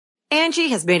Angie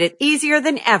has made it easier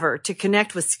than ever to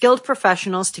connect with skilled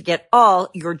professionals to get all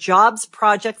your jobs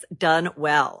projects done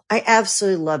well. I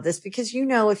absolutely love this because,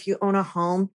 if you own a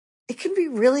home, it can be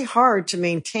really hard to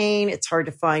maintain. It's hard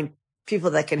to find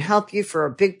people that can help you for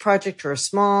a big project or a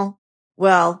small.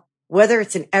 Well, whether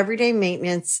it's in everyday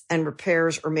maintenance and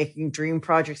repairs or making dream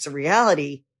projects a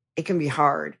reality, it can be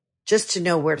hard just to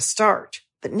know where to start.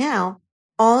 But now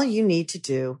all you need to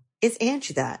do is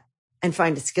Angie that and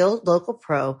find a skilled local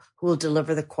pro who will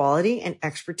deliver the quality and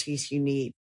expertise you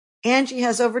need. Angie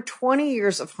has over 20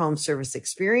 years of home service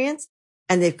experience,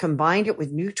 and they've combined it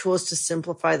with new tools to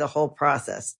simplify the whole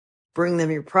process. Bring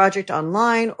them your project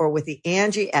online or with the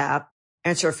Angie app,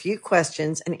 answer a few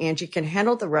questions, and Angie can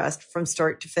handle the rest from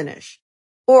start to finish.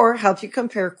 Or help you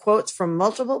compare quotes from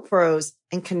multiple pros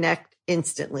and connect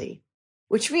instantly,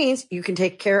 which means you can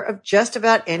take care of just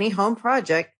about any home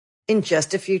project in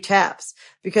just a few taps.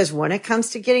 Because when it comes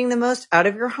to getting the most out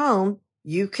of your home,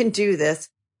 you can do this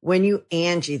when you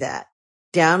Angie that.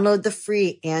 Download the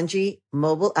free Angie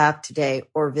mobile app today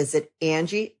or visit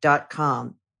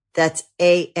Angie.com. That's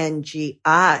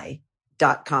ANGI.com.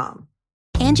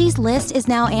 Angie's List is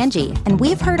now Angie, and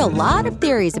we've heard a lot of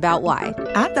theories about why.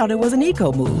 I thought it was an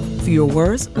eco move. Fewer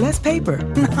words, less paper.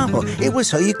 No, it was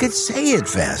so you could say it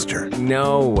faster.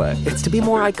 No, it's to be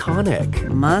more iconic.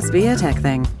 Must be a tech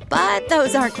thing. But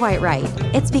those aren't quite right.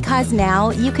 It's because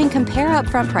now you can compare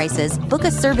upfront prices, book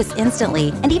a service instantly,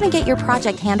 and even get your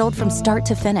project handled from start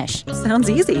to finish.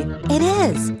 Sounds easy. It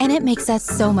is, and it makes us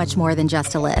so much more than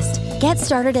just a list. Get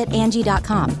started at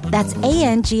Angie.com. That's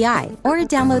ANGI, or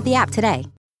download the app today.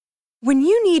 When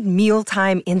you need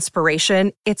mealtime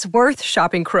inspiration, it's worth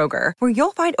shopping Kroger, where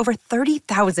you'll find over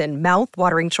 30,000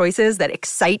 mouth-watering choices that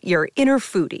excite your inner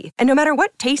foodie. And no matter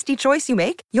what tasty choice you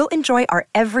make, you'll enjoy our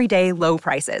everyday low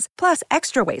prices, plus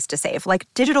extra ways to save, like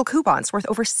digital coupons worth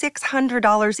over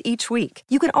 $600 each week.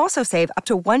 You can also save up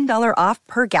to $1 off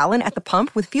per gallon at the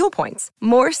pump with fuel points.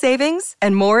 More savings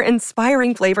and more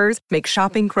inspiring flavors make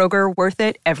shopping Kroger worth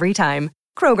it every time.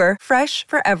 Kroger, fresh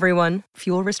for everyone.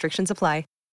 Fuel restrictions apply.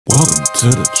 Welcome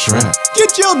to the trap.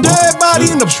 Get your dead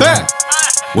body in the back.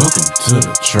 Welcome to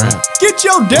the trap. Get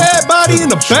your dead body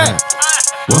in the back.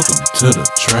 Welcome to the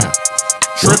trap.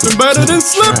 Tripping better than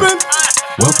slipping.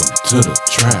 Welcome to the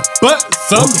trap. But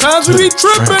sometimes we be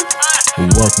tripping.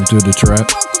 Welcome to the trap.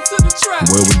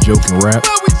 Where we joke and rap.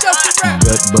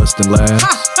 Gut busting laughs.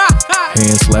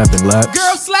 Hand slapping laps.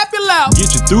 Girl, slap it loud. Get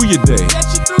you through your day.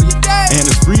 And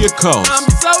it's free of cost. I'm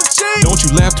so cheap. Don't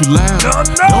you laugh too loud. No.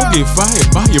 Don't get fired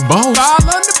by your boss. File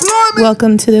unemployment.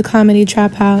 Welcome to the Comedy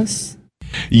Trap House.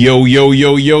 Yo.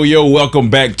 Welcome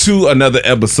back to another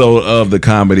episode of the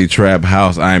Comedy Trap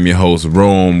House. I am your host,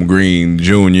 Rome Green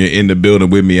Jr. In the building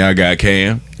with me, I got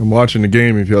Cam. I'm watching the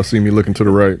game if y'all see me looking to the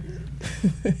right.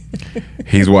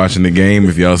 He's watching the game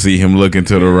if y'all see him looking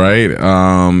to the right.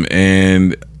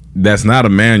 And that's not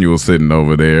Emmanuel sitting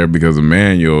over there because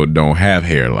Emmanuel don't have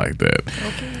hair like that.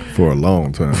 Okay. For a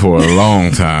long time.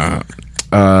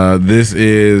 This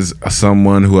is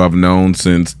someone who I've known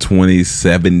since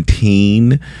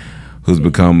 2017, who's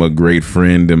become a great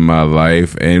friend in my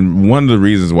life. And one of the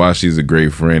reasons why she's a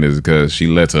great friend is because she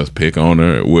lets us pick on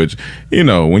her, which,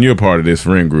 when you're a part of this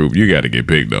friend group, you got to get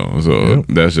picked on. So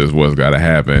That's just what's got to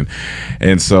happen.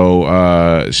 And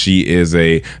so she is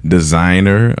a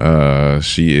designer.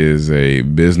 She is a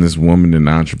businesswoman and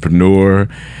entrepreneur.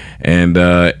 And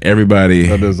everybody...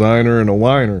 A designer and a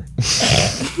whiner.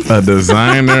 A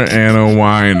designer and a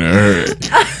whiner.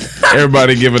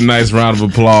 Everybody give a nice round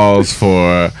of applause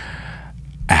for...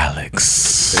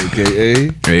 Alex, aka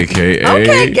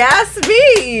okay, gas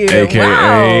me,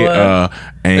 aka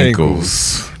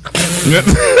ankles.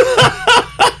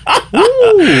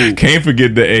 Can't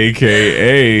forget the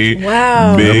AKA.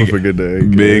 Wow. Never forget the AKA.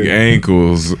 Big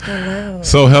ankles. Hello.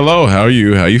 So hello, how are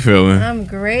you? How you feeling? I'm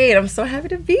great. I'm so happy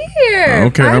to be here.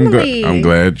 Okay, finally. I'm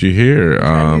glad you're here.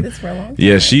 I've been this for a long time.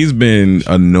 Yeah, she's been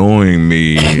annoying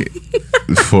me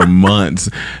for months.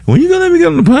 When you gonna let me get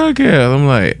on the podcast? I'm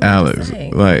like, Alex.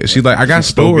 Like she's like, I got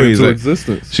stories. Into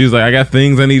existence. She's like, I got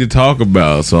things I need to talk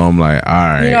about. So I'm like, all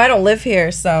right. I don't live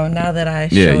here, so now that I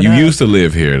you used to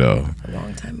live here though. A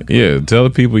long time ago. Yeah, tell the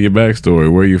people your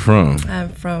backstory. Where you from? I'm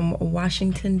from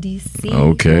Washington, D.C.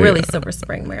 Okay. Really, Silver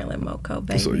Spring, Maryland, Moco,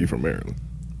 baby. So you from Maryland?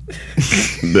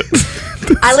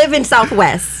 I live in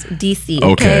Southwest D.C.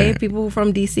 Okay. People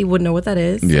from D.C. would know what that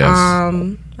is. Yes.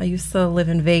 I used to live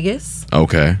in Vegas.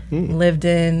 Okay. Lived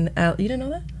in you didn't know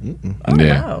that? Oh,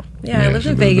 yeah. wow. Yeah, I lived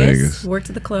in Vegas. Worked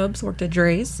at the clubs. Worked at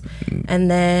Dre's,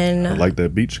 and then I like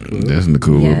that beach club. That's the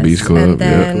cool little beach club. And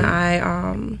then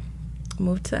I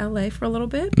moved to LA for a little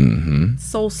bit. Mm-hmm.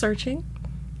 Soul searching.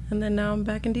 And then now I'm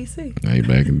back in DC. Now you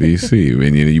back in DC,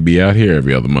 and you be out here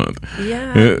every other month.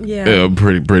 Yeah.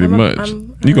 Pretty much.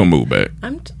 You gonna move back?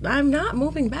 I'm not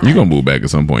moving back. You gonna move back at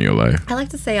some point in your life? I like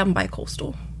to say I'm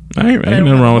bi-coastal. Ain't nothing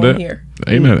wrong with that. Here.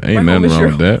 Ain't nothing wrong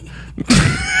with that.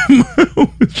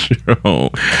 Sure.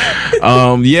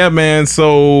 Yeah, man.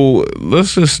 So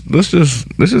let's just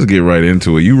get right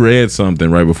into it. You read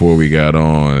something right before we got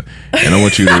on, and I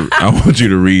want you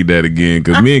to read that again,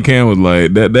 because me and Cam was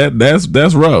like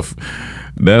that's rough.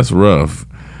 That's rough.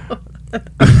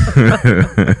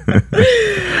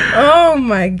 Oh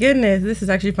my goodness, this is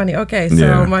actually funny. Okay,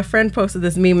 so my friend posted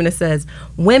this meme and it says,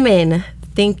 "Women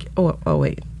think." Oh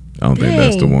wait. I don't think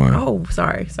that's the one. Oh,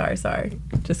 sorry.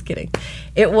 Just kidding.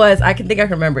 It was. I can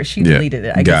remember. She deleted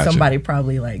it. I guess somebody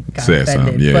probably got said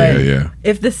offended. Something. Yeah.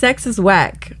 If the sex is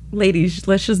whack, ladies,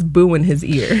 let's just boo in his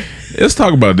ear. Let's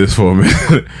talk about this for a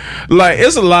minute. Like,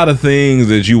 it's a lot of things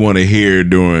that you want to hear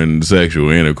during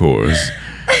sexual intercourse.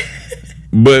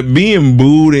 But being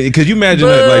booed, because you imagine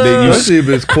that, like, that you see if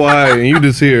it's quiet and you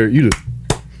just hear, and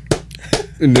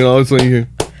then all of a sudden you hear,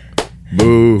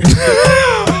 boo.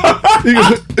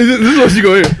 This is what you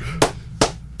go hear.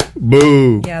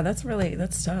 Boo. Yeah, that's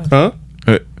tough. Huh?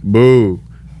 Boo.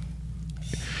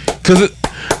 Cause it.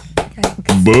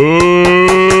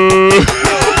 Boo.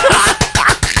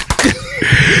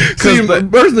 See,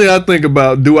 personally, I think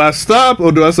about, do I stop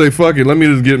or do I say fuck it? Let me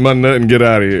just get my nut and get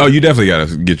out of here. Oh, you definitely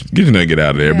gotta get your nut and get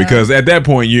out of there, because at that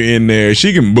point you're in there.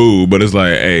 She can boo, but it's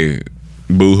like, hey.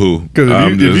 Boo hoo. Because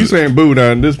if you saying boo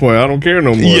now at this point, I don't care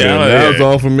no more. Yeah, now it's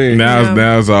all for me. Now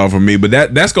it's all for me. But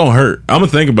that's gonna hurt. I'm gonna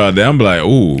think about that. I'm like,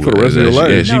 ooh, for the rest of your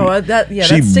life.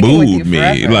 She booed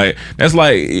me. Like, that's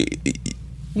like,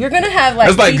 you're gonna have like,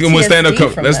 that's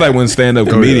like when stand up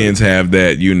comedians have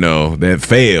that, that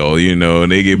fail,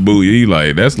 and they get booed. You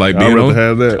like, that's like being on.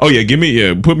 Have that. Oh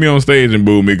yeah, put me on stage and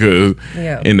boo me, because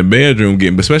in the bedroom,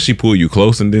 especially pull you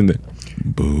close and then.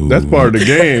 Boo. That's part of the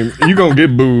game. You gonna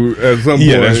get booed at some point.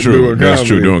 Yeah, that's true. That's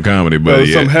true doing comedy, but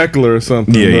some heckler or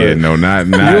something. Yeah, no, not.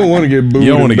 You don't want to get booed.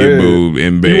 You don't want to get booed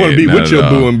in bed. You want to be with your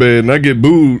boo in bed, not get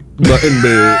booed in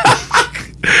bed.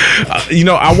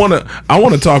 I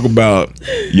want to talk about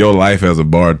your life as a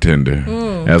bartender,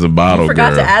 as a bottle girl. I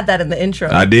forgot to add that in the intro.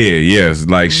 I did, yes.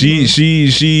 Like she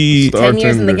 10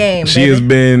 years in the game. She has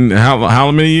been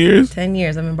how many years? 10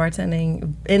 years. I've been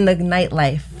bartending in the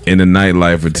nightlife. In the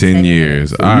nightlife for 10 years.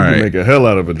 So all you right. can make a hell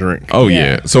out of a drink. Oh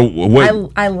yeah. So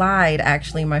what? I lied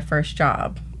actually. My first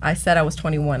job. I said I was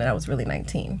 21 and I was really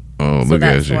 19. Oh, so look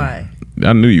at you. Why.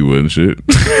 I knew you wouldn't. Shit.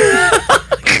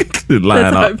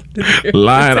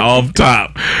 lying off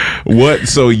top. What?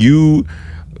 So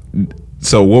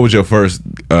what was your first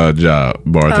job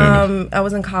bartending? I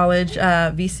was in college,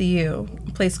 VCU,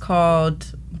 a place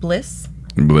called Bliss.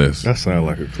 That sounds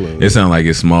like a club. It sounds like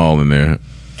it's small in there.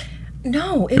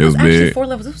 No, it was actually big. 4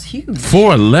 levels. It was huge.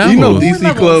 4 levels?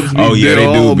 DC clubs they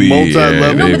do be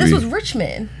multi-level. No, but this was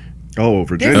Richmond. Oh,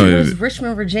 Virginia. This was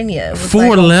Richmond, Virginia. It was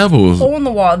 4 levels. Hole in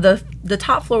the wall. The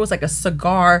top floor was like a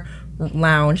cigar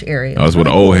lounge area. Oh, that's where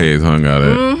the old heads hung out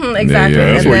at. Mm-hmm, exactly.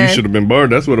 Yeah. That's where you should have been barred.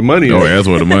 That's where the money is. Oh, that's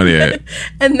where the money at.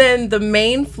 And then the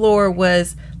main floor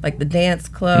was like the dance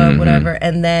club, whatever.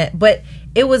 And then, but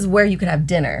it was where you could have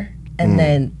dinner. And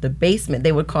then the basement,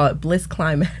 they would call it Bliss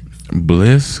Climax.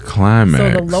 Bliss Climax.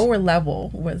 So the lower level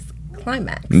was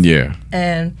Climax. Yeah.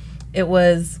 And it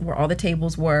was where all the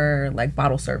tables were, like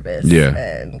bottle service. Yeah.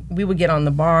 And we would get on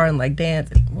the bar and like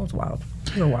dance. It was wild.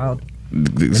 We were wild.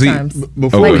 See,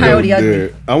 before like Coyote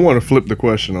Ugly. I want to flip the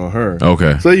question on her.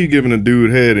 Okay. Say you giving a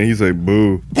dude head and he say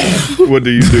boo. What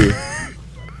do you do?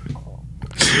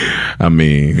 I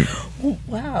mean.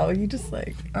 Wow, you just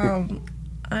like I'm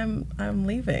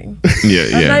leaving. Yeah,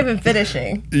 I'm not even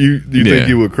finishing. You think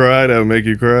you would cry? That would make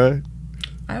you cry?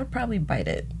 I would probably bite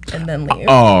it and then leave.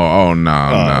 No.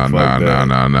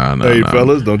 Hey,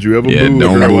 fellas, don't you ever boo. Don't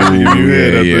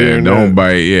boo. Don't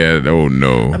bite. Yeah, oh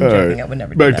no. I'm joking. I would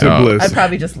never do back that. to Bliss. I'd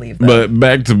probably just leave. Though. But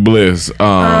back to Bliss.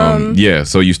 Yeah,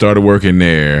 so you started working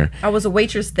there. I was a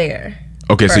waitress there.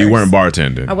 Okay, first. So you weren't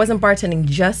bartending. I wasn't bartending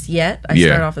just yet. I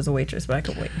started off as a waitress, but I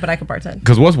could wait. But I could bartend.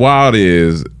 Because what's wild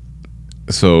is,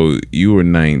 so you were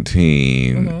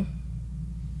 19,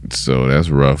 so that's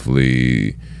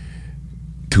roughly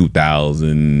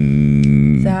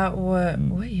 2000. That what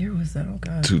year was that? Oh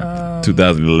god.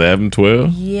 2011,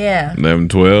 12. Yeah. 11,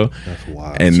 12. That's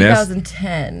wild. And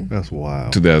 2010. That's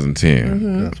wild.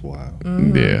 2010. That's wild.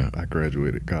 Yeah. I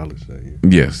graduated college that year.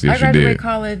 Yes, I graduated you did.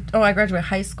 college. Oh, I graduated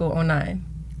high school 09.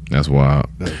 That's wild.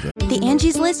 The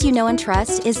Angie's List you know and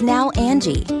trust is now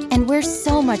Angie, and we're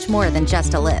so much more than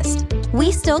just a list.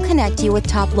 We still connect you with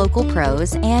top local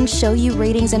pros and show you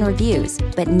ratings and reviews,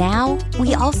 but now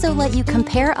we also let you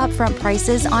compare upfront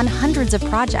prices on hundreds of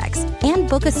projects and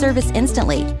book a service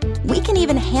instantly. We can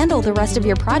even handle the rest of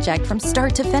your project from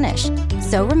start to finish.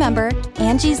 So remember,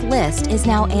 Angie's List is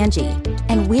now Angie,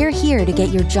 and we're here to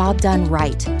get your job done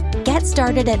right. Get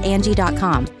started at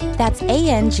Angie.com. That's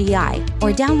ANGI,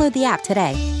 or download the app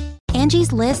today.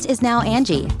 Angie's List is now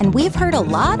Angie, and we've heard a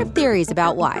lot of theories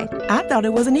about why. I thought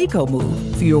it was an eco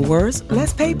move. Fewer words,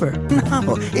 less paper.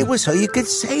 No, it was so you could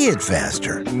say it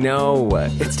faster. No,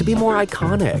 it's to be more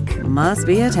iconic. Must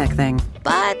be a tech thing.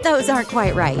 But those aren't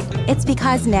quite right. It's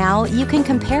because now you can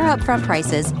compare upfront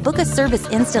prices, book a service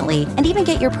instantly, and even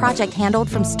get your project handled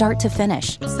from start to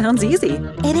finish. Sounds easy.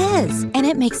 It is, and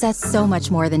it makes us so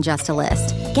much more than just a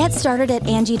list. Get started at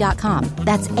Angie.com.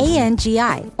 That's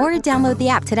ANGI, or download the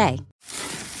app today.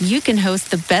 You can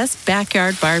host the best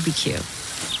backyard barbecue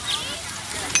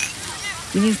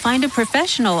when you find a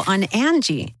professional on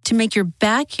Angie to make your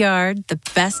backyard the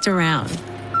best around.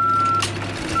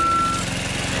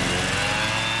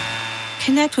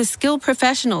 Connect with skilled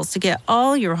professionals to get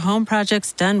all your home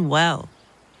projects done well.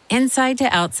 Inside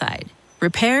to outside,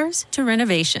 repairs to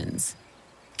renovations.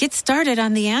 Get started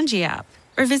on the Angie app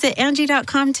or visit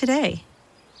Angie.com today.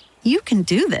 You can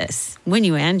do this when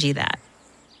you Angie that.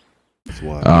 That's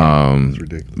wild. It's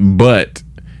ridiculous. But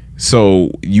so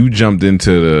you jumped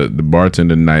into the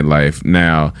bartender nightlife.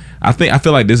 Now, I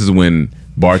feel like this is when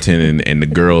bartending and the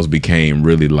girls became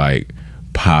really like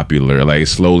popular. Like it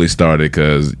slowly started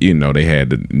because they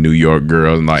had the New York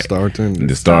girls and like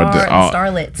Starlets,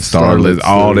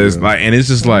 all this like, and it's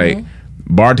just like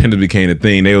bartenders became a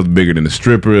thing. They was bigger than the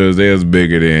strippers. They was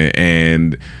bigger than,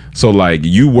 and so like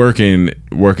you working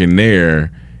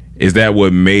there. Is that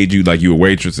what made you like you were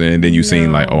waitressing and then you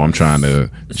seen like, oh, I'm trying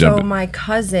to jump? So my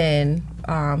cousin,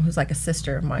 who's like a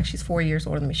sister of mine, she's 4 years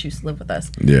older than me. She used to live with us.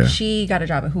 Yeah. She got a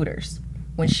job at Hooters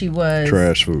when she was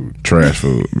trash food,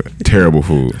 terrible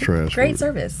food, great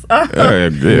service.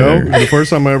 The first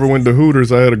time I ever went to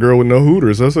Hooters, I had a girl with no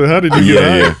Hooters. I said, "How did you get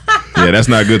out?" Yeah, that's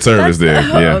not good service there.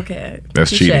 Yeah, okay, that's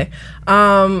cheating.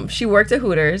 She worked at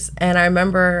Hooters, and I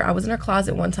remember I was in her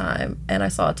closet one time, and I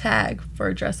saw a tag for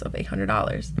a dress of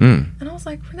 $800, and I was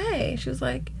like, "Renee," she was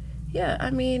like, "Yeah,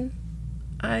 I mean,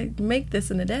 I make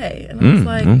this in a day," and I was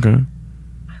like, "Okay."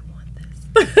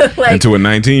 Like, and to a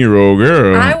 19-year-old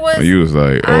girl, I was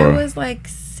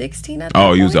 16 at that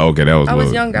point. You was okay. That was I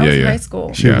was younger. I was in high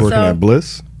school. She was working at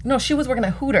Bliss. No, she was working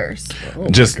at Hooters.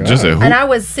 Just at Hooters. And I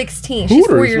was 16. She's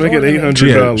 4 years older than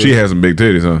me. She had some big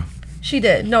titties, huh? She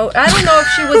did. No, I don't know if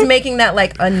she was making that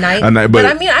like a night. But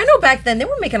I mean, I know back then they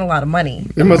were making a lot of money.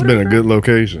 It must have been a good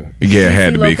location. Yeah, it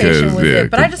had to be because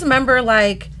But I just remember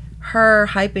like her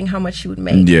hyping how much she would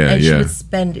make. And she would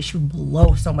spend it. She would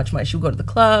blow so much money. She would go to the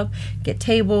club, get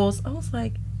tables. I was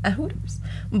like, at Hooters.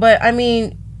 But I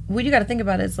mean, what you got to think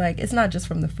about is like, it's not just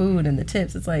from the food and the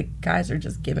tips. It's like guys are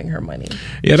just giving her money.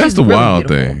 Yeah, that's the really wild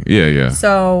thing. Yeah.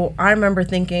 So I remember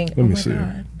thinking, Let me see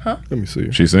her. Huh? Let me see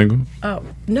her. She's single? Oh,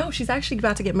 no, she's actually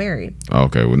about to get married. Oh,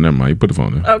 okay, well, never mind. You put the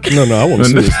phone there. Okay. No, I want to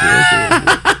see this.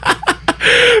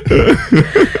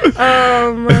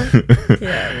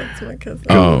 Yeah, that's my cousin.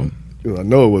 I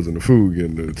know it wasn't the food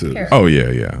getting to the tips. Oh,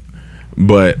 yeah.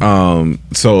 But,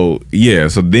 so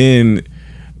then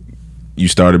you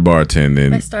started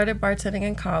bartending. I started bartending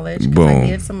in college because I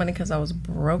needed some money because I was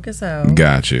broke as hell.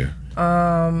 Gotcha.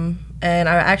 And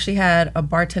I actually had a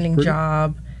bartending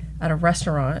job at a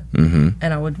restaurant,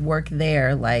 and I would work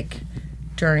there like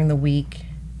during the week,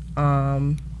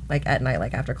 like at night,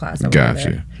 like after class.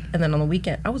 Gotcha. And then on the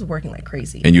weekend, I was working like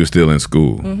crazy. And you were still in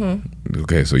school.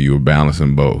 Okay, so you were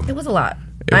balancing both. It was a lot.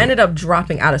 I ended up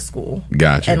dropping out of school.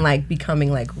 Gotcha. And like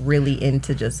becoming like really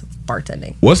into just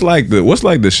bartending. What's like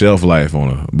the shelf life on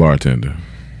a bartender?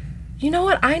 You know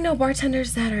what? I know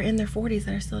bartenders that are in their 40s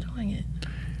that are still doing it.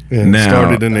 And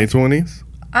started in their 20s?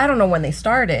 I don't know when they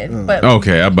started, but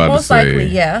okay, I'm about most to say likely,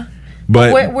 yeah.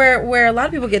 But where a lot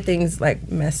of people get things like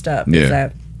messed up is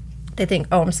that they think,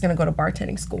 oh, I'm just gonna go to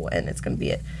bartending school and it's gonna be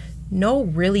it. No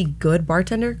really good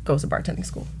bartender goes to bartending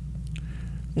school.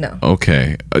 No.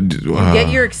 Okay. You get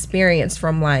your experience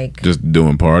from like just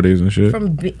doing parties and shit.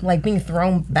 From like being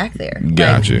thrown back there.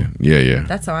 Gotcha. Like, yeah.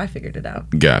 That's how I figured it out.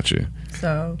 Gotcha.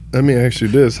 So let me ask you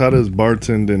this: how does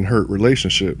bartending hurt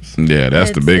relationships? Yeah,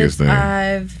 that's the biggest thing.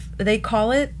 They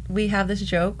call it. We have this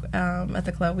joke at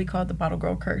the club. We call it the bottle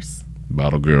girl curse.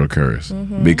 Bottle girl curse.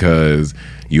 Because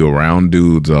you around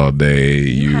dudes all day.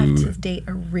 You have to date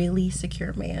a really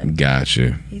secure man.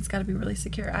 Gotcha. He's got to be really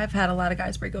secure. I've had a lot of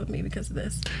guys break up with me because of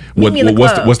this.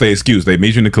 What's the excuse? They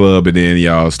meet you in the club and then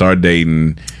y'all start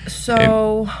dating.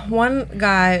 So one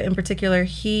guy in particular,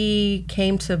 he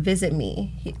came to visit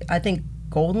me. I think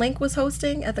Gold Link was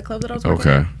hosting at the club that I was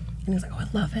working at. And he was like, oh, I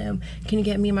love him. Can you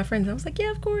get me and my friends? And I was like,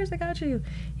 yeah, of course, I got you.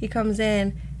 He comes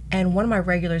in. And one of my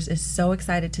regulars is so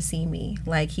excited to see me.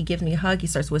 Like, he gives me a hug. He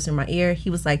starts whispering in my ear. He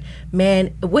was like, man,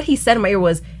 what he said in my ear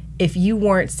was, if you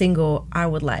weren't single, I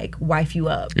would, like, wife you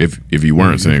up. If you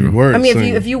weren't single.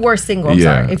 If you were single, I'm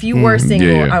sorry. If you were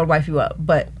single, I would wife you up.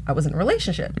 But I was in a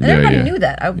relationship. And everybody knew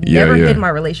that. I never hid my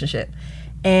relationship.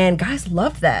 And guys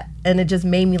loved that. And it just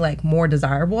made me, like, more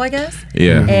desirable, I guess.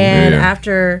 And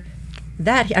after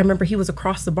that, I remember he was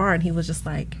across the bar and he was just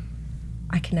like,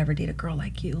 I can never date a girl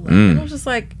like you. And I was just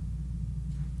like,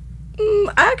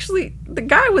 actually, the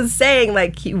guy was saying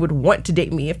like he would want to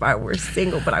date me if I were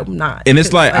single, but I'm not. And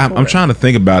it's like I'm trying to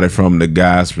think about it from the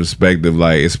guy's perspective,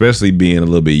 like especially being a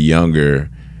little bit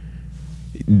younger.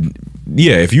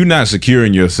 Yeah, if you're not secure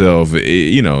in yourself,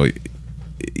 seeing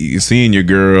your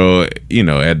girl,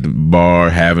 at the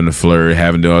bar, having a flirt,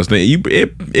 having all those things,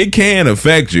 it can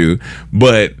affect you,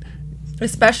 but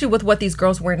especially with what these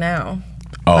girls wear now.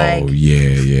 Oh,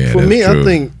 yeah. For me, true. I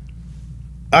think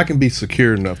I can be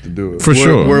secure enough to do it. For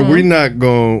sure. Where we're not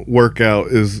going to work out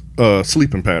is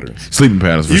sleeping patterns. Sleeping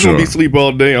patterns, for sure. You're going to be sleep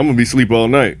all day. I'm going to be sleep all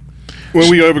night. When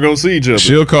we ever going to see each other?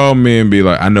 She'll call me and be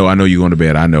like, I know you're going to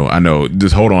bed. I know.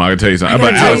 Just hold on. I can tell you something. I'm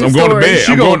like, Alex, I'm going to bed.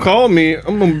 She going to call me.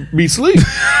 I'm going to be asleep.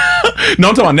 No,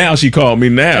 I'm talking about now. She called me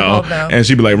now. And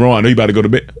she be like, Ron, I know you about to go to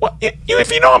bed. What?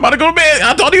 If you know I'm about to go to bed,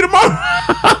 I'll talk to you tomorrow.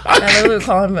 I literally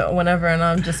call him whenever and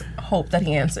I'm just hope that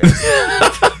he answers.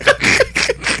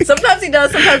 Sometimes he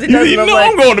does, sometimes he doesn't. You know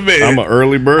I'm going to bed. I'm an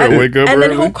early bird. Wake up and early.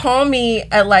 then he'll call me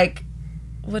at like,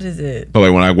 what is it? Oh,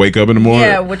 like when I wake up in the morning?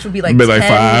 Yeah, which would be like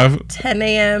 10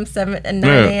 a.m., 7 and 9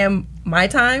 a.m. my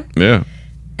time. Yeah.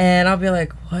 And I'll be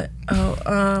like, what?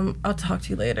 Oh, I'll talk to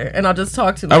you later. And I'll just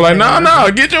talk to you I'm like,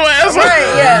 no, get your ass up.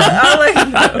 Right, yeah.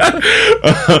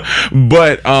 I'm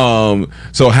But, like,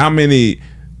 so how many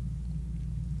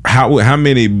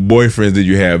boyfriends did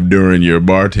you have during your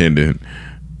bartending?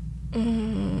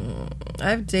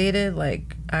 I've dated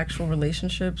like actual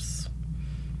relationships,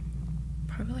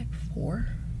 probably like 4.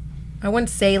 I wouldn't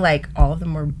say like all of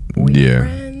them were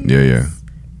boyfriends. Yeah.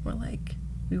 More like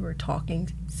we were talking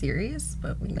serious,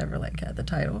 but we never like had the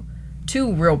title.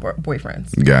 2 real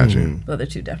boyfriends. Gotcha. The other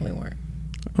 2 definitely weren't.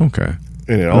 Okay.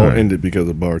 And it all ended because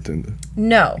of bartender.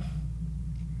 No.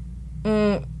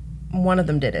 One of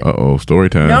them did it. Uh-oh, story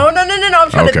time. No. I'm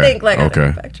trying to think. Like, okay.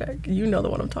 I backtrack. You know the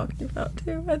one I'm talking about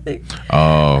too, I think.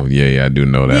 Oh, yeah, I do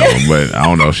know that one. But I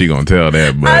don't know if she's going to tell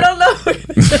that. But I don't know.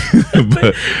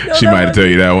 But she might tell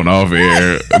you that one off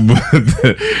air.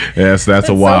 But that's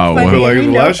a wild one. I feel like it's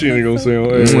a lot she ain't going to say on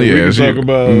air. We can talk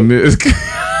about...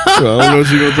 I don't know what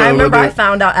she gonna talk I remember about I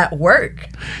found out at work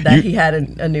that he had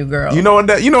a new girl. You know what?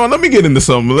 Let me get into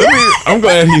something. I'm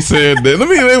glad he said that. Let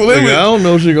me. I don't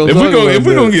know if she gonna. If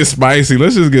we're gonna get spicy,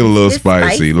 let's just get a little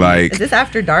spicy. Like, is this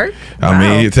after dark? I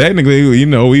mean, technically, we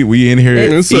in here.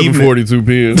 It's 7:42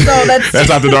 p.m. So that's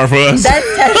after dark for us.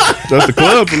 That's the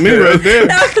club for me right there.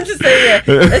 I'm just saying,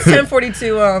 it's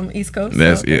 10:42 East Coast.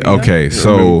 That's it. Okay,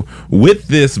 so with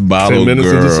this bottle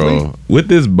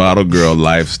girl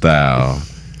lifestyle,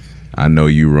 I know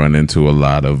you run into a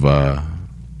lot of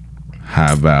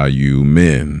high value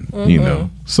men. Mm-hmm.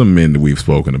 Some men that we've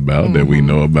spoken about, that we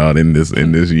know about in this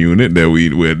unit that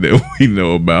we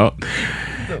know about.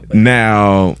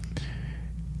 Now,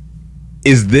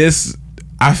 is this?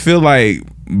 I feel like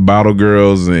bottle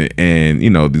girls and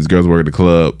these girls work at the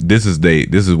club. This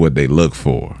is what they look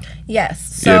for.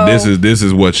 Yes. So this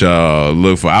is what y'all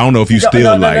look for. I don't know if you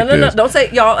still like this. No. Don't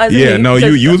say y'all as yeah, me, no,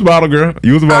 you was a bottle girl.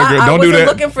 You was a bottle girl. Don't do that.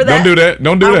 Looking for that. Don't do that.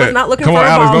 Don't do I that. was not looking Come for on,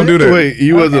 Alex. Don't do that. Wait,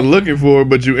 you wasn't looking for it,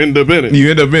 but you end up in it. You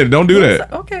end up in it. Don't do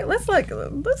that. Okay, let's not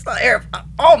air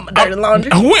all my dirty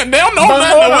laundry. I went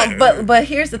down. But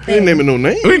here's the thing. We ain't naming no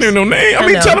names. We ain't naming no name. I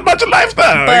mean, tell about your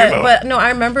lifestyle. But no, I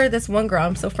remember this one girl.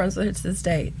 I'm still friends with her to this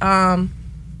day.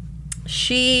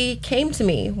 She came to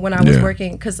me when I was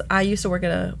working, because I used to work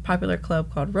at a popular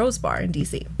club called Rose Bar in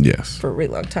DC. Yes. For a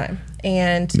really long time.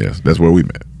 And yes, that's where we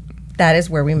met. That is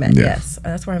where we met. Yes,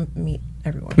 that's where I meet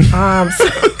everyone. So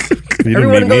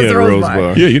everyone goes to Rose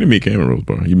Bar. Yeah, you didn't meet Cam at Rose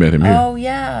Bar. You met him here. Oh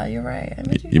yeah, you're right. I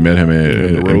met you met him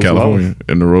in California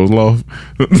in the Rose Loft.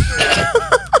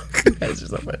 That's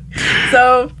just so funny.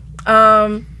 So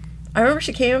I remember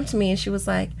she came up to me and she was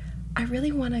like, I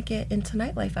really want to get into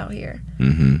nightlife out here.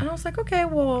 And I was like, okay,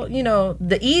 well, you know,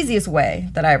 the easiest way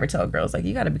that I ever tell girls, like,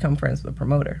 you got to become friends with a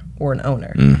promoter or an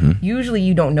owner. Usually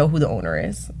you don't know who the owner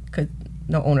is, because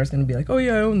no owner's going to be like, oh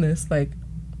yeah, I own this. Like,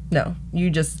 no, you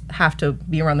just have to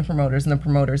be around the promoters, and the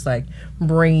promoters like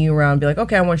bring you around and be like,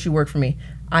 okay, I want you to work for me.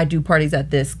 I do parties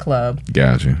at this club.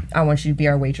 Gotcha. I want you to be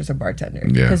our waitress or bartender.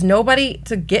 Yeah. Because nobody,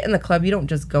 to get in the club, you don't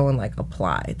just go and like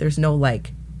apply. There's no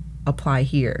like apply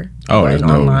here. Oh, there's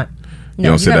no. Online. You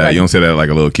don't say that. Like, you don't say that like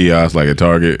a little kiosk, like a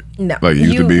Target. No, like it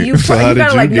used to be. So how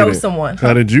did you know someone?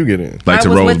 How did you get in? Like I to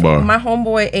was Rose with Bar. My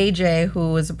homeboy AJ,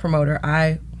 who is a promoter.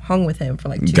 I hung with him for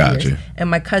like 2 years, and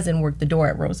my cousin worked the door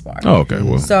at Rose Bar. Oh, okay.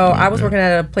 Well, so I was working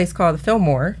at a place called the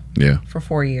Fillmore. Yeah. For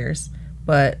 4 years,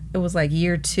 but it was like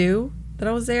year 2 that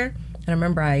I was there, and I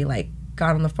remember I like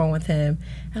got on the phone with him,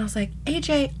 and I was like,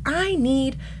 AJ, I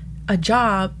need a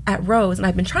job at Rose, and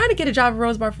I've been trying to get a job at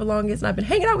Rose Bar for the longest, and I've been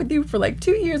hanging out with you for like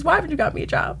 2 years. Why haven't you got me a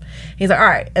job? He's like, all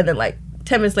right. And then like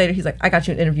 10 minutes later, he's like, I got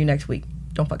you an interview next week.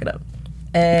 Don't fuck it up.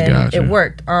 And it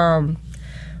worked.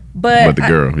 But the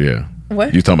girl, yeah.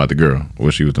 What? You talking about the girl?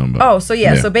 What she was talking about? Oh, so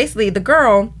yeah. So basically, the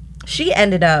girl, she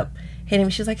ended up hitting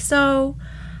me. She was like, so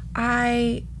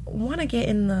I want to get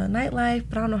in the nightlife,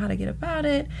 but I don't know how to get about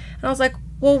it. And I was like,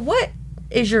 well, what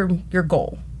is your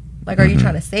goal? Like, are you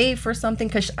trying to save for something?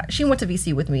 Because she went to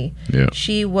VC with me. Yeah.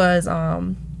 She was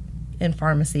in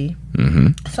pharmacy.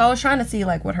 So I was trying to see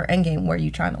like what her end game. Were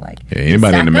you trying to like? Yeah,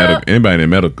 anybody in the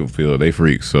medical field, they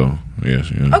freaks. So yeah.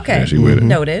 Okay. Yeah, she with it.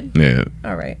 Noted. Yeah.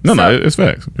 All right. No, it's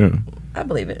facts. Yeah. I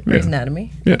believe it. Grey's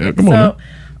Anatomy. Yeah. Come on. So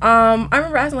I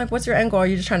remember asking like, what's your end goal? Are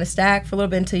you just trying to stack for a little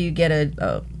bit until you get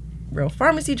a real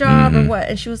pharmacy job or what?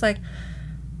 And she was like,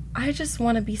 I just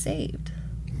want to be saved.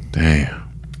 Damn.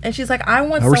 And she's like, I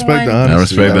want someone. I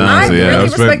respect the honesty. I really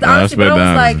respect the honesty. But I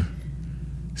was like,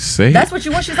 say that's what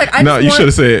you want? She's like, I no, you should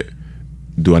have said,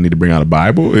 do I need to bring out a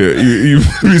Bible? You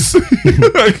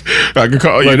I can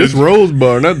call like you this Rose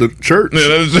Bar, not the church. Yeah,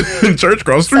 that's church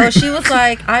across the street. So she was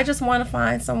like, I just want to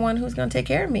find someone who's going to take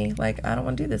care of me. Like, I don't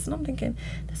want to do this. And I'm thinking,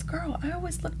 this girl, I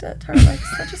always looked at her like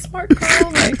such a smart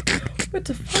girl. Like, went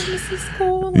to pharmacy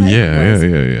school. Like,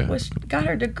 yeah. Got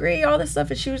her degree, all this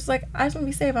stuff. And she was like, I just want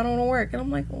to be safe. I don't want to work. And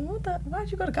I'm like, well,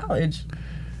 why'd you go to college?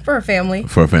 For a family.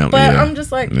 But I'm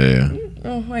just like,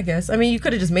 I guess. I mean, you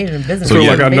could have just made it in business. I feel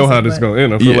like I know how this is going to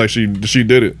end. I feel like she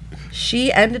did it.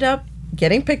 She ended up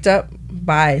getting picked up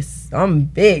by some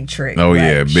big trick. Oh,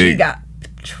 yeah, big. She got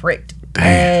tricked. Damn.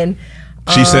 And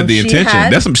she said the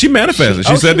intention. She manifested.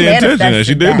 She said the intention, and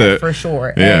she did that. For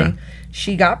sure. Yeah. And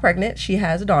she got pregnant. She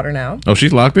has a daughter now. Oh,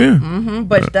 she's locked in?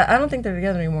 But I don't think they're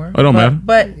together anymore. It don't matter.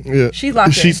 But she's locked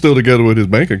in. She's still together with his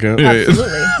bank account. Yeah.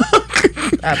 Absolutely.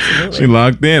 Absolutely. She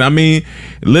locked in. I mean,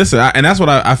 listen, and that's what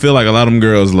I feel like a lot of them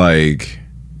girls, like,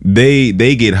 they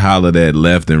get hollered at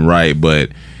left and right,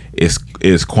 but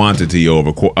it's quantity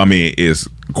over, it's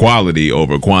quality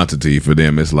over quantity for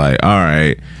them. It's like, all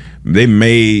right, they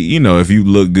may, if you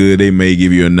look good, they may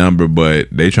give you a number, but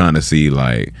they trying to see,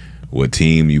 like, what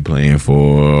team you playing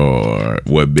for or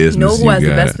what business you got. Who has the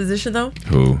best position, though?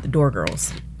 Who? The door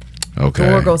girls. Okay.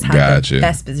 Door girls have the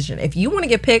best position. If you want to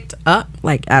get picked up,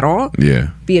 like, at all,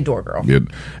 be a door girl. Good.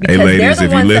 Hey, ladies,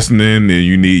 if you're listening and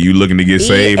you looking to get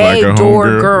saved like a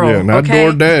door girl. Yeah, not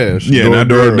DoorDash. Yeah, not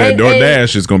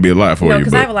DoorDash is going to be a lot for you.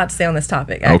 Because I have a lot to say on this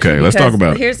topic. Actually, okay, let's talk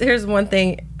about it. Here's one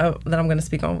thing that I'm going to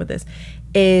speak on with this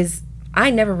is I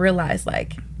never realized,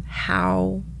 like,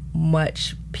 how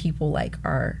much people, like,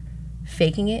 are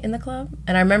faking it in the club.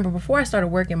 And I remember before I started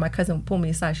working, my cousin pulled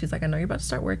me aside. She's like, I know you're about to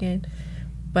start working.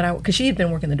 But because she had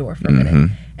been working the door for a minute,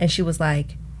 and she was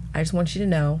like, I just want you to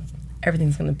know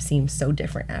everything's going to seem so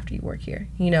different after you work here,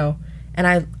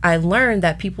 and I learned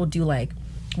that people do, like,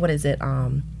 what is it,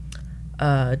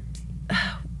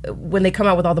 when they come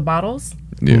out with all the bottles,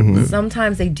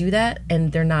 sometimes they do that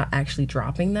and they're not actually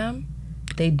dropping them.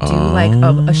 They do like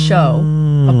a show,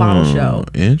 a bottle show.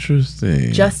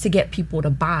 Interesting. Just to get people to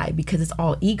buy because it's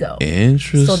all ego.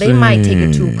 Interesting. So they might take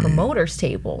it to a promoter's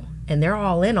table and they're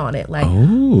all in on it. Like,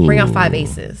 bring out 5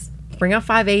 aces. Bring out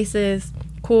 5 aces.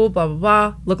 Cool, blah, blah,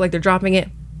 blah. Look like they're dropping it.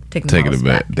 Take it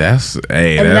back. That's, and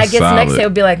that's then that gets solid. The next day,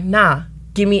 it'll be like, nah,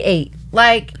 give me 8.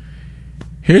 Like,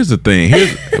 here's the thing.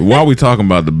 While we talking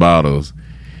about the bottles,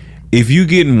 if you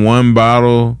getting one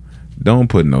bottle, don't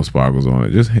put no sparkles on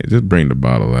it. Just bring the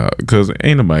bottle out, because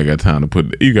ain't nobody got time to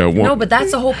put. You got one. No, but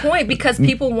that's the whole point, because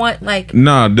people want like.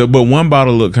 Nah, but one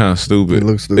bottle look kind of stupid. It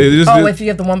looks stupid. If you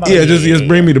have the one bottle. Yeah, just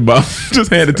bring me the bottle.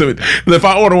 Just hand it to me. If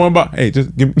I order one bottle, hey,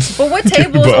 just give me. But what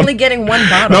table is only getting one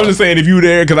bottle? No, I'm just saying, if you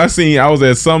there, because I was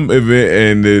at some event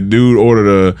and the dude ordered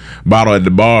a bottle at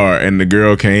the bar, and the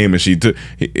girl came and she took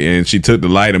the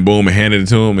light and boom and handed it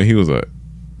to him, and he was like,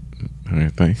 all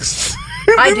right, thanks.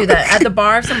 I do that at the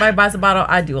bar. If somebody buys a bottle,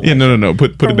 I do. Yeah, no.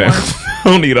 Put it down. I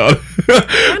don't need all.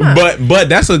 But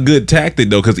that's a good tactic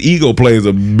though, because ego plays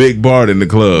a big part in the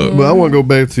club. But I want to go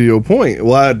back to your point.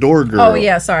 Why door girl? Oh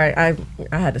yeah, sorry, I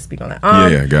had to speak on that.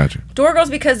 Yeah, gotcha. Door girls,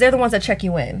 because they're the ones that check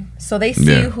you in, so they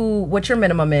see what your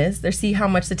minimum is. They see how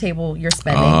much the table you're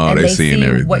spending, and they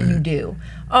see what you do.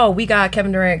 Oh, we got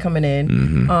Kevin Durant coming in.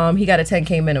 Mm-hmm. He got a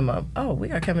 10K minimum. Oh, we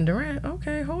got Kevin Durant.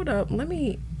 Okay, hold up, let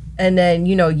me. And then,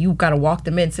 you got to walk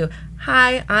them into,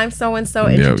 hi, I'm so-and-so,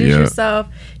 introduce yourself,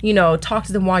 talk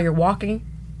to them while you're walking.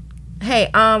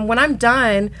 Hey, when I'm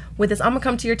done with this, I'm going to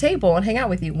come to your table and hang out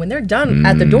with you. When they're done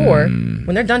at the door,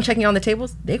 when they're done checking on the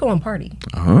tables, they go and party.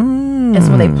 Oh, and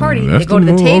so when they party, they go to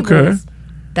the tables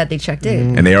that they checked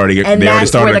in. And they already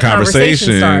started a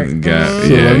conversation. Mm-hmm.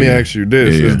 So let me ask you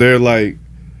this. Is there like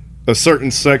a certain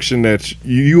section that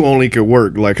you only could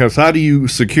work? Like, how do you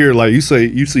secure, like you say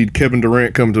you see Kevin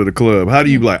Durant come to the club, how do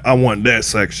you like, I want that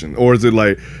section? Or is it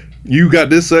like, you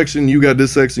got this section, you got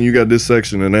this section, you got this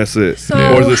section, and that's it?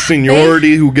 Or is it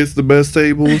seniority who gets the best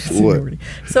tables? What?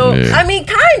 So I mean,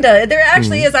 kinda, there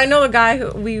actually is. I know a guy who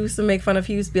we used to make fun of.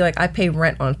 He used to be like, I pay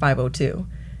rent on 502.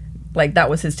 Like, that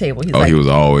was his table. He's he was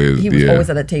always always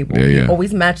at the table. He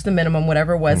always matched the minimum,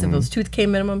 whatever it was. If it was 2K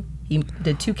minimum, he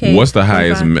did 2K. What's the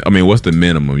highest? What's the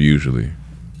minimum usually?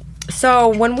 So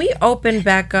when we opened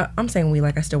back up, I'm saying we,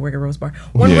 like I still work at Rose Bar.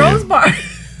 When Rose Bar,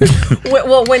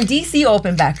 when DC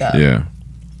opened back up,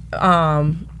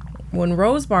 when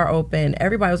Rose Bar opened,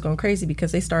 everybody was going crazy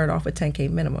because they started off with 10K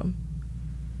minimum,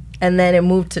 and then it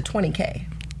moved to 20K.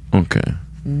 Okay.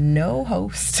 No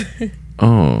host.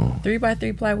 Oh.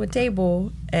 3x3 plywood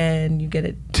table, and you get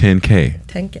it 10K.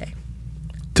 10K.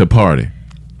 To party.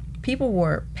 People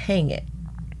were paying it.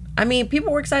 I mean,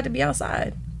 people were excited to be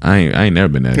outside. I ain't never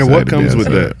been that excited. And what comes with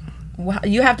that? Well,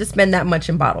 you have to spend that much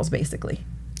in bottles, basically.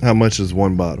 How much is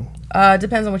one bottle?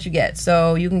 Depends on what you get.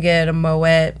 So you can get a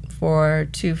Moet for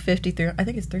 $250. I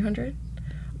think it's $300.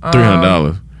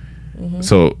 $300. Mm-hmm.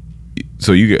 So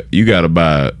you got to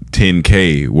buy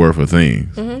 10K worth of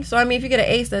things. Mm-hmm. So I mean, if you get an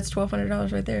Ace, that's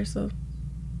 $1,200 right there. So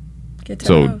get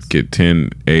 10. Get 10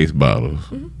 Ace bottles.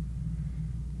 Mm-hmm.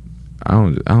 I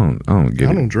don't get it.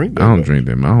 I don't drink that. I don't drink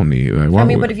them. I don't need. Like, I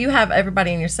mean, but if you have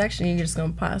everybody in your section, you're just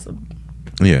gonna pass a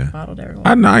bottle to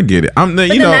everyone. I get it.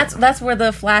 That's where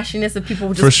the flashiness of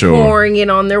people just pouring in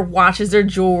on their watches, their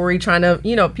jewelry, trying to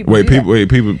people.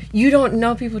 People. You don't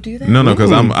know people do that? No,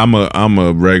 because I'm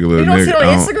a regular. You don't nigga. see it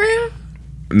on Instagram?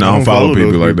 No, I don't follow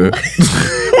people like that.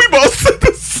 We both said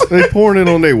this. They pouring it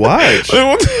on their watch.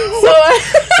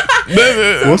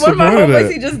 What's one of my homies,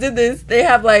 he just did this. They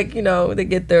have they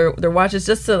get their watches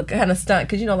just to kind of stunt,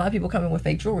 because a lot of people come in with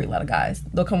fake jewelry. A lot of guys,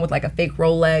 they'll come with like a fake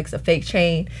Rolex, a fake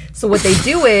chain. So what they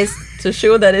do is, to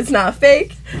show that it's not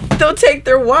fake, they'll take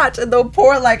their watch and they'll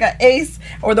pour like an Ace,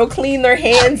 or they'll clean their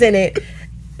hands in it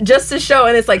just to show,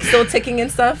 and it's like still ticking and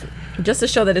stuff, just to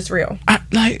show that it's real.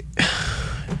 I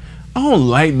don't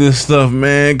like this stuff,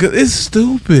 man, because it's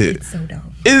stupid. It's so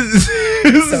dumb. It's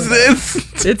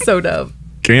so dumb.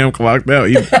 Cam clocked out.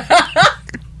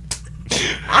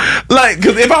 Like,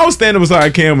 because if I was standing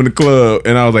beside Cam in the club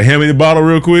and I was like, hand me the bottle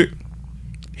real quick,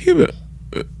 he'd be like,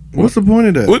 what's the point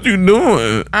of that? What you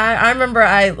doing? I remember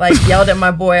I yelled at my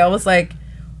boy. I was like,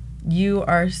 you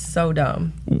are so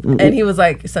dumb. And he was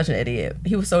like, such an idiot.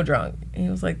 He was so drunk. He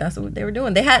was like, that's what they were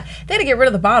doing. They had to get rid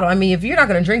of the bottle. I mean, if you're not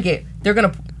going to drink it, they're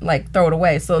going to throw it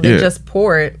away. So they just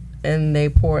pour it. And they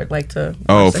pour it to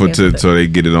so they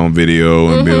get it on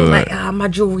video and be like my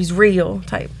jewelry's real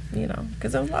type,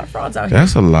 because there's a lot of frauds out here.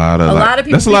 That's a lot of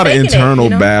people. That's a lot of internal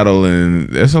battle, and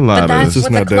that's a lot of. It's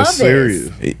just not that serious.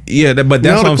 Yeah, but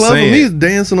that's what I'm saying. He's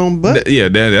dancing on butt.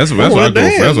 That's what I go for.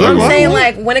 That's what I'm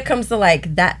saying. When it comes to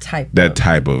that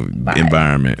type of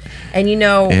environment, and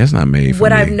it's not made for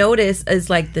what me. I've noticed is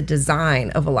the design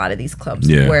of a lot of these clubs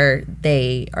where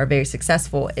they are very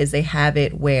successful is they have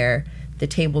it where the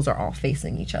tables are all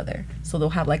facing each other. So they'll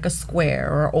have like a square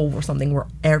or an oval or something where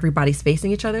everybody's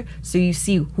facing each other. So you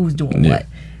see who's doing what.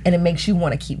 And it makes you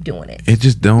want to keep doing it. It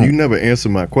just don't. You never answer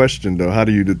my question though. How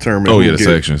do you determine? The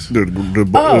sections. I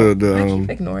keep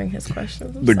ignoring his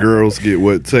questions. The girls get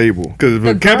what table? Because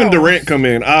if Kevin Durant come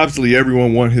in, obviously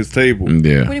everyone want his table.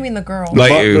 Yeah. What do you mean the girls?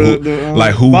 Like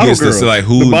who gets to say like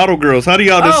who? The bottle girls. How do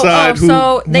y'all decide who?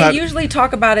 So they usually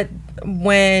talk about it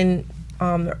when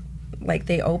like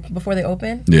before they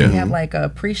open. Yeah. They have like a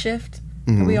pre-shift.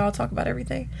 Mm-hmm. We all talk about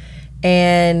everything.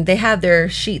 And they have their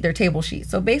table sheet.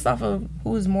 So based off of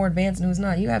who's more advanced and who's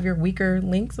not, you have your weaker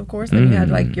links, of course. Then you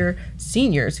have like your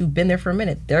seniors who've been there for a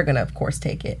minute. They're gonna, of course,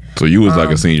 take it. So you was like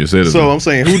a senior citizen. So I'm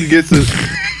saying, who gets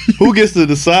to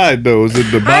decide though? Is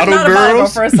it the bottle girls? Bottle girl,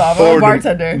 first off, I'm a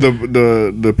bartender.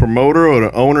 The promoter or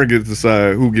the owner gets to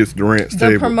decide who gets Durant's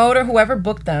table? The promoter, whoever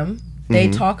booked them, they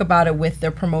talk about it with their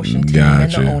promotion team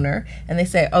and the owner, and they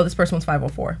say, "Oh, this person was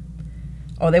 504."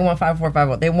 Oh, they want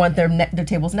 504, They want their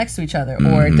tables next to each other.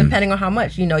 Or depending on how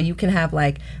much, you can have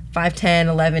like 5, 10,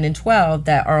 11, and 12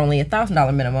 that are only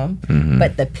 $1,000 minimum.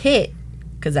 But the pit,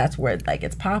 because that's where like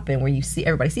it's popping, where you see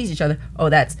everybody sees each other. Oh,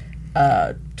 that's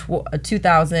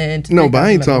 2,000. No, but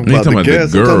I ain't talking about the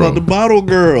guests. I'm talking about the bottle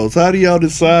girls. How do y'all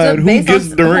decide who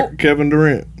gets Kevin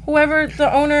Durant? Whoever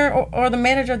the owner or the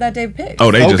manager that day picks.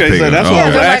 Oh, they just pick. So that's what I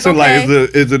was asking. Like,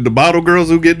 is it the bottle girls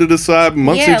who get to decide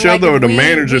amongst each other, or the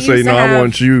manager say, "No, I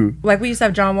want you"? Like we used to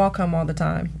have John Wall come all the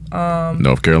time.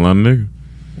 North Carolina nigga.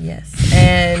 Yes,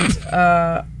 and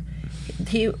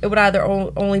it would either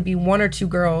only be one or two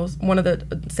girls, one of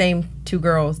the same two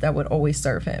girls that would always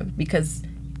serve him because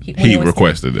he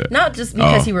requested that. Not just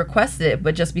because he requested it,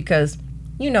 but just because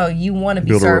you want to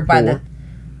be served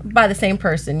by the same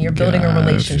person. You're building a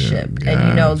relationship,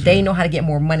 and they know how to get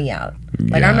more money out.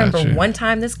 Like I remember one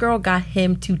time this girl got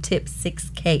him to tip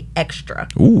 $6,000 extra.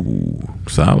 Ooh,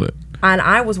 solid. And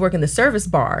I was working the service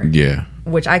bar. Yeah.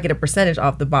 Which I get a percentage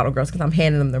off the bottle girls because I'm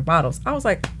handing them their bottles. I was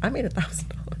like, I made $1,000.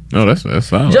 No, that's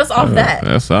solid. Just off that.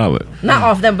 That's solid. Not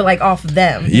off them, but like off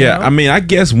them. Yeah, I mean, I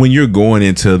guess when you're going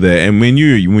into that, and when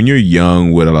you're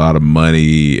young with a lot of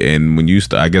money, and when you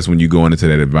I guess when you go into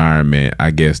that environment,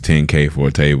 I guess $10,000 for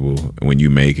a table when you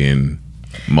making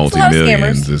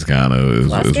multi-millions is kind of is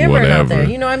whatever. Out there.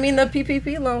 The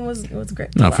PPP loan was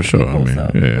great. No, for sure.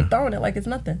 We're throwing it like it's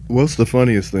nothing. What's the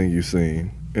funniest thing you've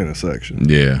seen in a section?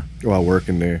 Yeah. While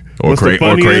working there. Or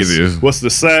craziest. What's the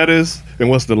saddest and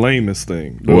what's the lamest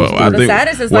thing? I think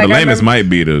saddest is the lamest might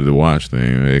be the watch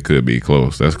thing. It could be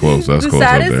close. That's close. That's close.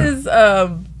 The saddest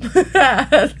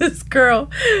is this girl.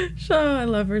 I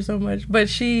love her so much. But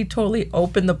she totally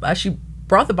opened she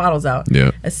brought the bottles out.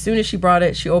 Yeah. As soon as she brought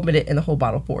it, she opened it and the whole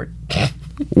bottle poured.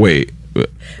 Wait.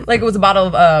 Like it was a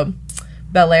bottle of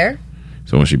Bel Air.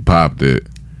 So when she popped it,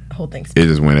 the whole thing. It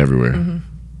just went everywhere. Mm-hmm.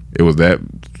 It was that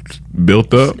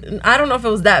built up? I don't know if it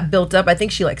was that built up. I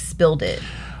think she like spilled it.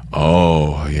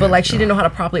 Oh, yeah. But like she didn't know how to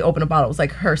properly open a bottle. It was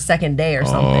like her second day or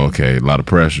something. Oh, okay. A lot of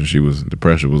pressure. The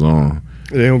pressure was on.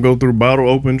 They don't go through bottle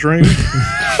open training?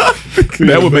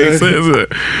 That would make sense.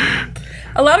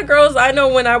 A lot of girls I know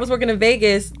when I was working in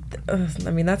Vegas,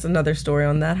 that's another story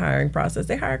on that hiring process.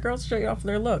 They hire girls straight off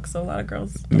their looks. So a lot of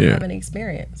girls don't have any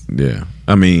experience. Yeah.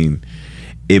 I mean,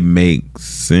 it makes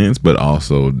sense, but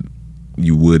also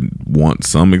you would want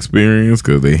some experience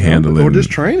because they handle it. Or just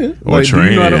training. Or training.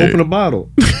 Do you know how to open a bottle?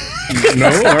 No?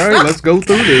 All right, let's go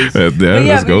through this.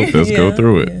 Let's go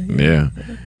through it. Yeah.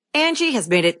 Angie has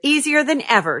made it easier than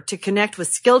ever to connect with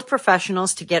skilled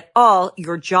professionals to get all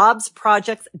your jobs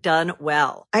projects done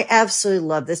well. I absolutely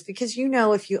love this because,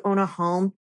 if you own a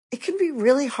home, it can be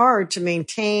really hard to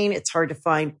maintain. It's hard to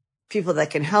find people that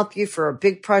can help you for a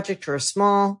big project or a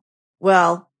small.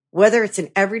 Well, whether it's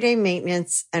in everyday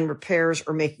maintenance and repairs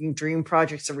or making dream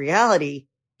projects a reality,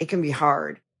 it can be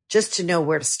hard just to know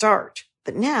where to start.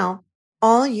 But now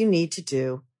all you need to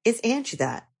do is Angie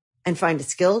that and find a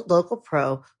skilled local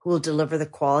pro who will deliver the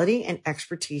quality and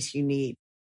expertise you need.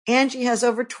 Angie has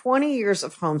over 20 years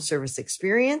of home service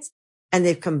experience, and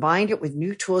they've combined it with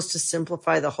new tools to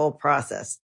simplify the whole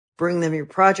process. Bring them your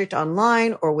project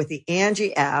online or with the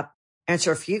Angie app,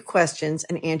 answer a few questions,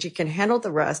 and Angie can handle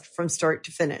the rest from start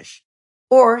to finish.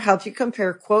 Or help you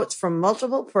compare quotes from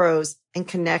multiple pros and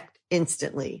connect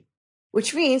instantly,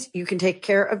 which means you can take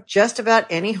care of just about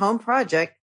any home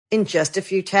project in just a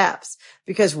few taps.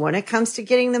 Because when it comes to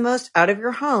getting the most out of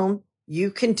your home, you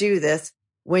can do this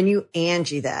when you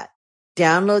Angie that.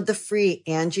 Download the free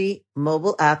Angie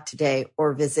mobile app today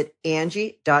or visit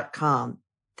Angie.com.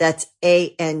 That's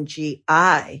ANGI.com.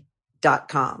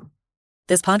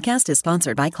 This podcast is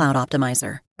sponsored by Cloud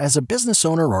Optimizer. As a business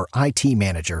owner or IT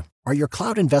manager, are your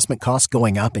cloud investment costs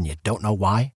going up and you don't know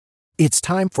why? It's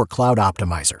time for Cloud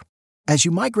Optimizer. As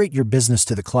you migrate your business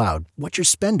to the cloud, what you're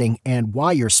spending and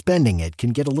why you're spending it can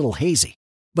get a little hazy.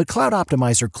 But Cloud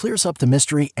Optimizer clears up the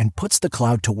mystery and puts the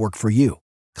cloud to work for you.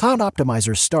 Cloud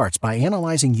Optimizer starts by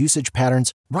analyzing usage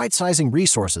patterns, right-sizing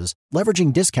resources,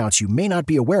 leveraging discounts you may not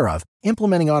be aware of,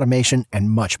 implementing automation, and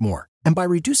much more. And by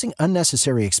reducing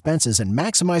unnecessary expenses and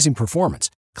maximizing performance,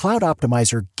 Cloud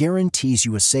Optimizer guarantees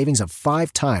you a savings of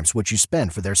 5 times what you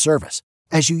spend for their service.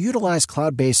 As you utilize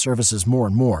cloud-based services more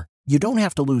and more, you don't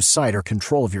have to lose sight or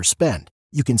control of your spend.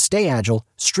 You can stay agile,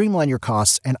 streamline your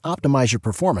costs, and optimize your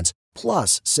performance,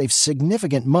 plus save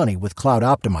significant money with Cloud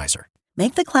Optimizer.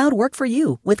 Make the cloud work for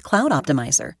you with Cloud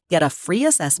Optimizer. Get a free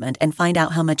assessment and find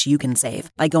out how much you can save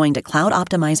by going to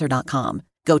cloudoptimizer.com.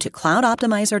 Go to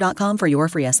cloudoptimizer.com for your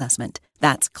free assessment.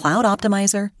 That's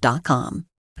cloudoptimizer.com.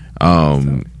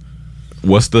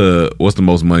 What's the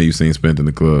most money you've seen spent in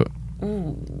the club?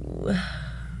 Ooh,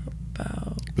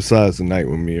 besides the night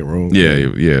with me and Rome.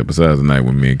 Yeah. Besides the night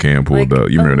when me and Cam pulled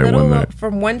up, you remember that one night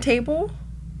from one table,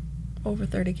 over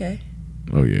 $30K.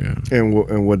 Oh yeah.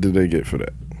 And what did they get for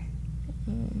that?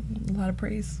 A lot of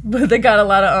praise, but they got a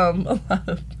lot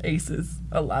of aces.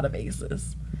 A lot of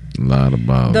aces. A lot of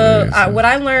balls. What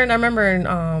I learned, I remember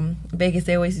in Vegas,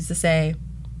 they always used to say,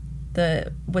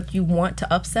 what you want to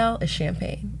upsell is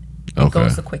champagne. It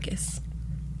goes the quickest.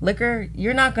 Liquor,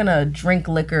 you're not gonna drink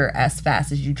liquor as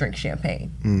fast as you drink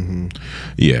champagne. Mm-hmm.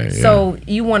 Yeah. So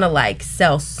you want to like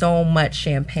sell so much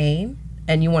champagne,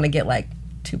 and you want to get like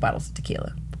 2 bottles of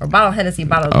tequila or a bottle of Hennessy,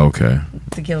 bottle of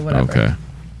tequila, whatever. Okay.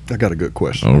 I got a good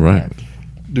question. All right.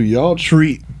 Do y'all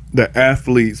treat the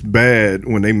athletes bad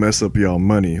when they mess up y'all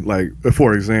money? Like,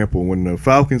 for example, when the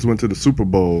Falcons went to the Super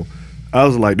Bowl, I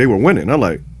was like, they were winning. I'm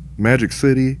like, Magic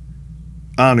City,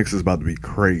 Onyx is about to be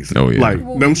crazy. Oh, yeah.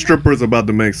 Like, them strippers about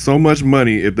to make so much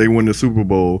money if they win the Super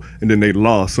Bowl and then they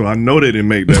lost. So I know they didn't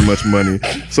make that much money.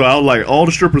 So I was like, all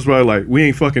the strippers were like, we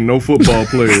ain't fucking no football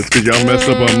players because y'all messed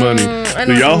up our money.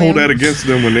 Do y'all hold that against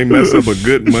them when they mess up a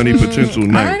good money potential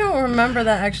night? I don't remember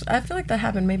that actually. I feel like that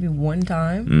happened maybe one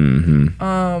time.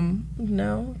 Mm-hmm.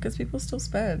 No, because people still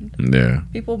spend. Yeah.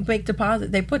 People make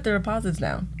deposits. They put their deposits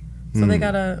down. So they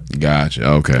gotta. Gotcha.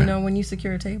 Okay. You know, when you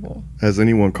secure a table. Has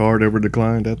anyone card ever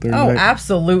declined at their night?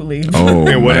 Absolutely. Oh,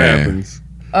 and what happens?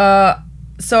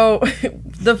 So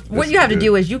what you have to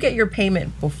do is you get your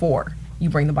payment before you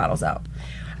bring the bottles out.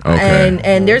 Okay.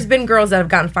 And there's been girls that have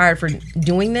gotten fired for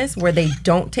doing this, where they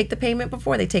don't take the payment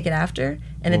before, they take it after,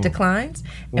 and it declines.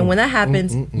 And when that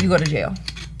happens, you go to jail.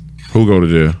 Who go to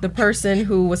jail? The person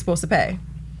who was supposed to pay.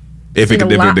 If it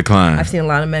declines. I've seen a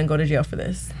lot of men go to jail for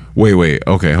this. Wait.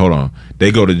 Okay, hold on.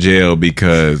 They go to jail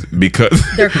because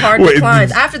their card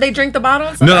declines after they drink the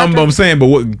bottles. No, I'm saying, but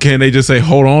what can they just say?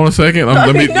 Hold on a second. I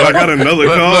got another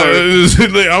card.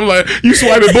 I'm like, you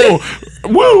swipe it, boom.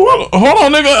 Whoa, hold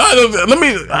on,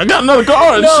 nigga. I got another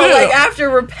card. No, shit. like after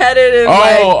repetitive,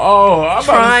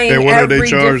 trying every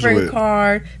different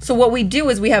card. So what we do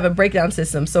is we have a breakdown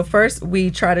system. So first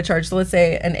we try to charge. So let's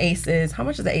say an ace is, how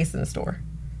much is an ace in the store?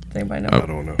 Does anybody know? I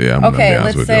don't know. Yeah,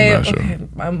 let's say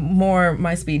I'm more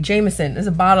my speed. Jameson is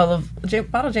a bottle of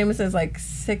Jameson is like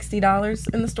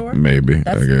 $60 in the store. Maybe I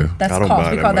guess that's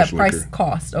cost. We call that price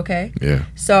cost. Okay. Yeah.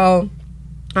 So,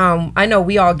 I know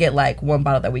we all get like one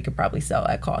bottle that we could probably sell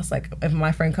at cost. Like if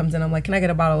my friend comes in, I'm like, can I get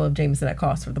a bottle of Jameson at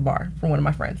cost for the bar for one of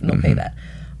my friends, and they'll pay that.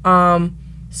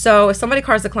 So if somebody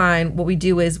cards decline, what we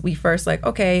do is we first like,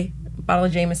 okay, a bottle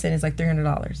of Jameson is like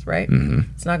 $300, right?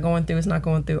 Mm-hmm. It's not going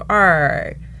through. All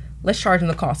right. Let's charge them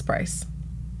the cost price.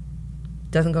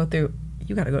 Doesn't go through,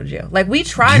 you gotta go to jail. Like we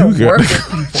try to work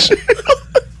with people.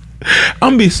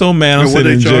 I'm be so mad I'm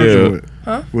sitting in jail.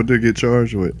 Huh? What they get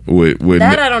charged with?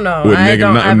 That I don't know.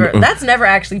 That's never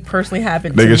actually personally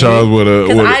happened to me. They get charged with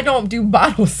because I don't do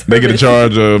bottle service. They get a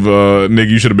charge of nigga,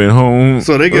 you should have been home.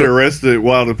 So they get arrested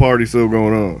while the party's still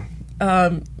going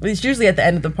on. It's usually at the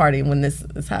end of the party when this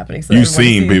is happening. So you've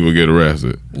seen people get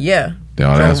arrested. Yeah.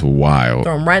 That's wild.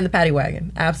 Throw them right in the paddy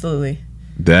wagon. Absolutely.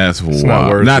 That's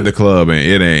wild. Not the club, and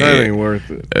it ain't. That ain't worth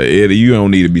it. You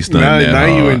don't need to be stunned that now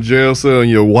hard. You in jail cell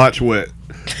and your watch wet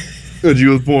because you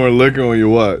was pouring liquor on your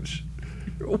watch.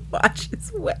 Your watch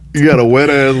is wet. You got a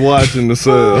wet ass watch in the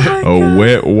cell. A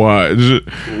wet watch.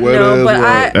 Wet ass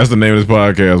watch. That's the name of this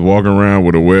podcast. Walking around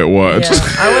with a wet watch.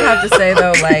 Yeah, I would have to say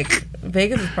though, like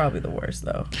Vegas is probably the worst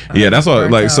though. Yeah, that's what.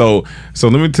 Like so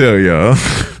let me tell y'all.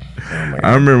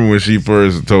 I remember when she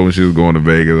first told me she was going to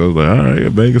Vegas. I was like, all right,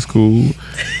 Vegas cool.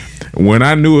 When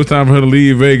I knew it was time for her to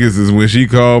leave Vegas is when she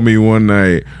called me one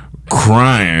night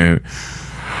crying.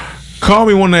 called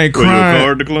me one night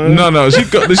crying. No. She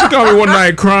called me one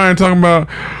night crying, talking about,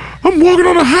 I'm walking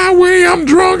on the highway. I'm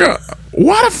drunk.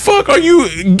 Why the fuck are you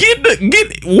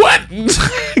what?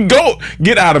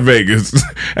 Get out of Vegas.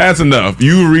 That's enough.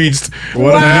 You reached.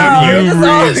 What happened?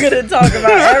 I was gonna talk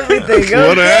about everything.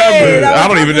 What happened? I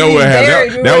don't even know what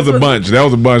happened. That was a bunch. That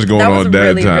was a bunch going on at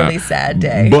that time. That was a really sad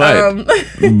day.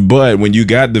 But when you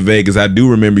got to Vegas, I do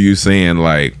remember you saying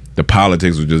like the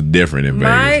politics was just different in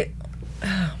Vegas.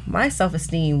 My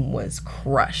self-esteem was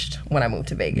crushed when I moved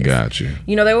to Vegas. Gotcha.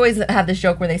 You know, they always have this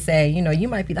joke where they say, you know, you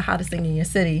might be the hottest thing in your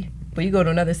city, but you go to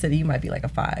another city, you might be like a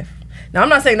 5. Now, I'm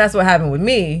not saying that's what happened with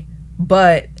me,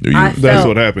 but that's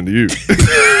what happened to you.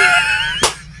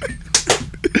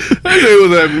 I say it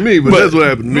was happened to me, but that's what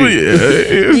happened to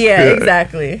me. Yeah,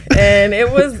 exactly. And it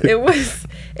was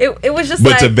just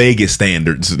but like, to Vegas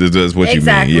standards, that's what you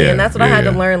mean. Yeah, and that's what I had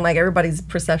to learn. Like, everybody's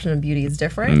perception of beauty is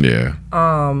different. Yeah.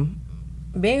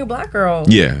 Being a black girl,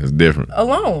 it's different.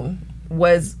 Alone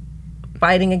was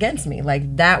fighting against me.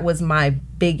 Like, that was my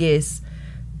biggest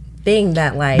thing.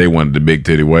 That like they wanted the big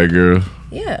titty white girls.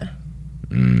 Yeah.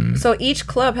 So each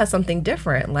club has something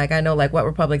different. Like, I know, like, What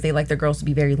Republic, they like their girls to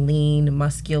be very lean,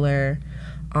 muscular.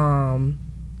 Encore,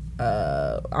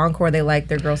 they like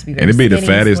their girls to be very and it be the skinny,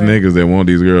 fattest niggas that want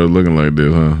these girls looking like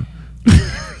this, huh?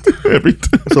 Every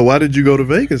time. So why did you go to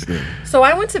Vegas then? So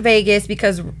I went to Vegas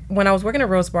because when I was working at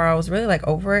Rose Bar, I was really like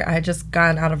over it. I had just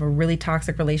gotten out of a really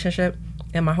toxic relationship,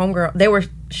 and my homegirl, they were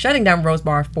shutting down Rose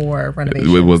Bar for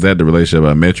renovation. Was that the relationship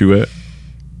I met you at?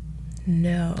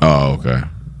 No. Oh, okay.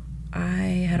 I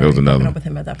had already broken up with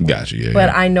him at that point. Gotcha. Yeah. But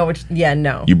I know it. Yeah,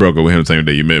 no. You broke up with him the same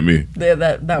day you met me. Yeah,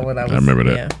 that one. I remember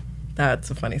that. Yeah, that's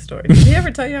a funny story. Did he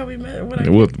ever tell you how we met?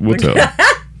 We'll tell.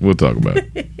 We'll talk about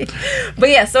it. But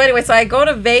yeah, so anyway, so I go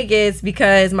to Vegas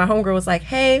because my homegirl was like,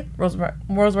 hey, Rose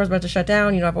Bar's about to shut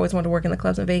down. You know, I've always wanted to work in the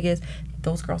clubs in Vegas.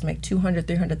 Those girls make $200,000,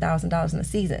 $300,000 in a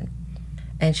season.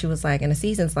 And she was like, and a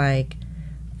season's like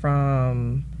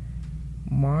from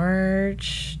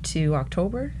March to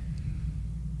October.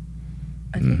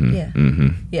 I think,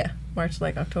 yeah, March to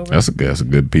like October. That's a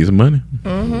good piece of money.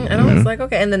 And I was like,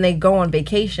 okay. And then they go on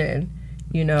vacation,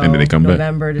 you know, and then they come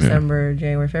November, back. December,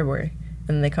 January, February.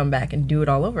 And then they come back and do it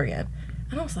all over again.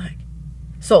 And I was like,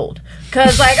 sold.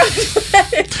 Because, like,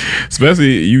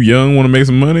 especially you young, want to make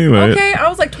some money. Like, okay, I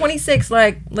was like 26,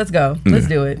 like, let's go. Let's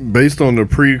do it. Based on the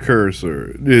precursor,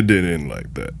 it didn't end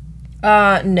like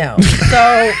that. No.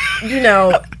 So, you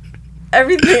know,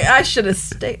 everything, I should have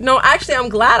stayed. No, actually, I'm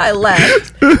glad I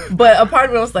left. But a part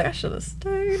of me was like, I should have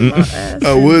stayed. My ass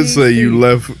I would say you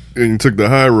left and took the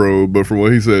high road, but from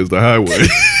what he says, the highway.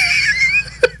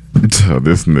 Oh,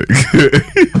 this nigga.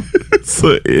 It's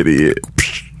an idiot.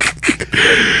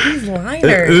 These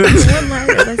liners. One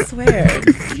liners, I swear.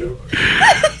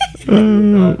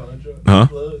 Huh?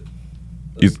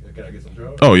 Can I get some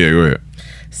drugs? Oh, yeah, go ahead.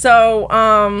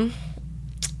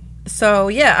 So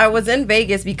yeah, I was in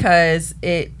Vegas because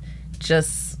it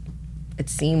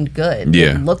seemed good.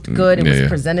 Yeah. It looked good. It was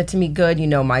presented to me good. You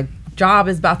know, my job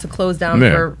is about to close down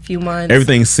for a few months.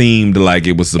 Everything seemed like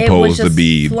it was supposed to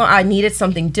be. I needed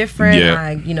something different. Yeah.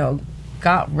 I,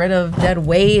 got rid of dead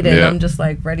weight, and I'm just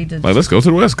like ready to. Like, let's go to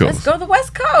the West Coast. Let's go to the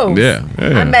West Coast. Yeah.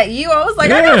 I met you. I was like,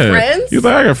 I got friends. You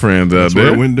like, I got friends out there. That's where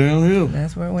it went downhill.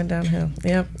 That's where it went downhill.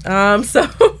 Yep. So,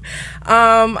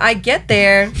 I get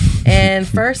there, and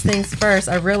first things first,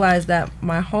 I realized that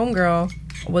my homegirl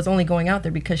was only going out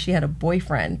there because she had a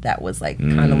boyfriend that was like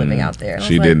kind of living out there.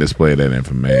 She didn't display that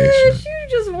information.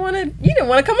 You didn't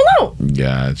want to come along.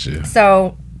 Gotcha.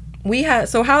 So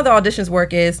how the auditions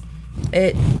work is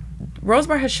Rose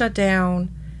Bar has shut down.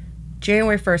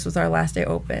 January 1st was our last day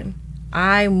open.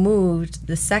 I moved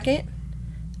the 2nd,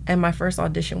 and my first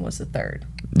audition was the 3rd.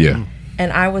 Yeah.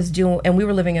 And we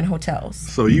were living in hotels.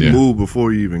 So you moved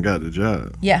before you even got the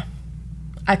job. Yeah.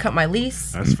 I cut my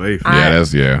lease. That's faithful.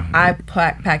 I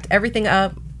packed everything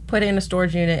up, put it in a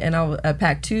storage unit, and I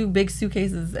packed 2 big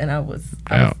suitcases, and I was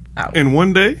out. In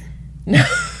one day? No.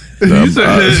 You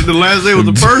said the last day was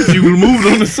the first. You moved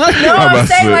on the second. No, I'm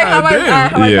saying like how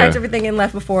I packed everything and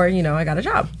left before I got a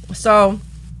job. So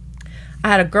I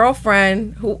had a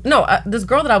girlfriend this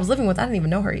girl that I was living with, I didn't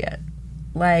even know her yet.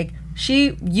 Like,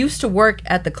 she used to work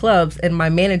at the clubs, and my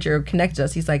manager connected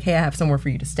us. He's like, hey, I have somewhere for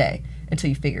you to stay until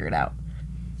you figure it out.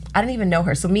 I didn't even know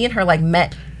her. So me and her like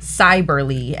met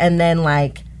cyberly, and then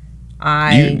like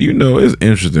it's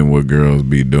interesting what girls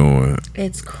be doing.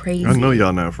 It's crazy. I know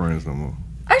y'all not friends no more.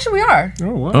 Actually, we are.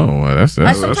 Oh wow. Oh, well, that's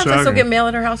sometimes I still get mail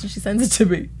at her house and she sends it to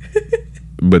me.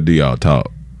 But do y'all talk?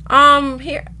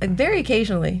 Here, very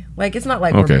occasionally. Like, it's not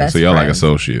like okay, we're best so y'all friends, like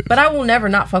associates. But I will never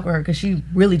not fuck with her because she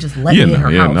really just let me in her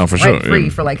house for rent sure. free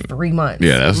for like 3 months.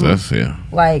 Yeah, that's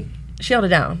Like, she held it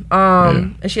down.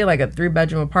 And she had like a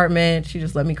 3-bedroom apartment. She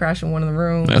just let me crash in one of the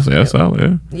rooms. That's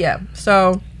solid. Yeah.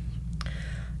 So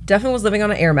definitely was living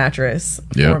on an air mattress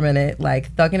for a minute,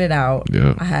 like thugging it out.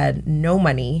 Yeah. I had no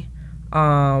money.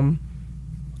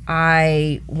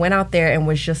 I went out there and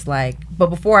was just like, but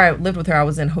before I lived with her, I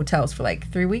was in hotels for like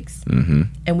 3 weeks. Mm-hmm.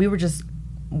 And we were just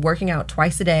working out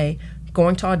twice a day,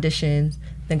 going to auditions,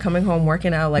 then coming home,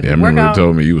 working out. Like, I remember you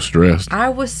told me you were stressed. I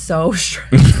was so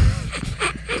stressed.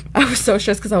 I was so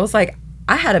stressed because I was like,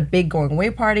 I had a big going away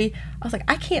party. I was like,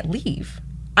 I can't leave.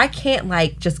 I can't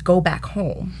like just go back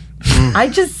home. I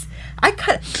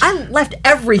left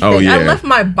everything. Oh, yeah. I left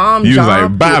my bomb you job. You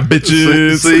was like, bye,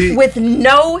 bitches. See? With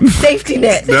no safety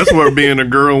net. That's where being a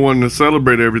girl wanting to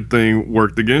celebrate everything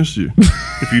worked against you.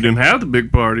 If you didn't have the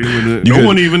big party, no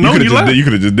one even know you left. You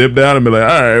could have just dipped out and be like,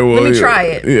 all right, well. Let me try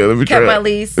it. Yeah, let me try it. Kept my it.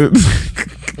 lease.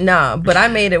 Nah, but I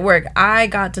made it work. I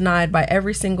got denied by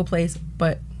every single place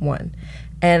but one.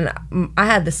 And I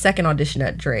had the second audition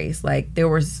at Dre's. Like, there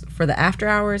was for the after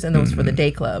hours and there was for the day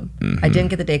club. I didn't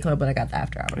get the day club, but I got the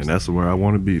after hours. And that's where I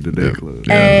want to be, the day club.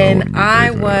 And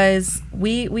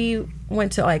we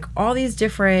went to like all these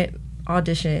different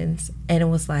auditions, and it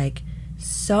was like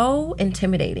so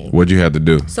intimidating. What'd you have to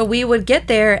do? So we would get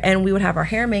there and we would have our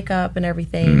hair, makeup, and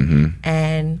everything.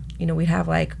 And, you know, we'd have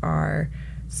like our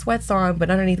sweats on, but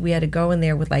underneath we had to go in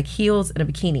there with like heels and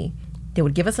a bikini. They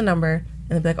would give us a number.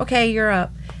 And they'd be like, okay, you're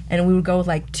up. And we would go with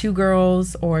like 2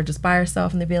 girls or just by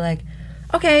ourselves. And they'd be like,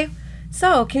 okay,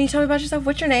 so can you tell me about yourself?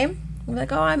 What's your name? We'd be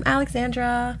like, oh, I'm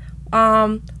Alexandra.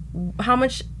 How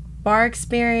much bar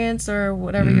experience or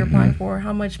whatever you're applying for?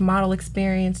 How much model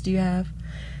experience do you have?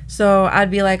 So I'd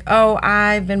be like, oh,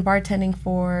 I've been bartending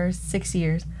for 6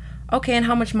 years. Okay, and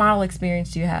how much model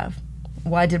experience do you have?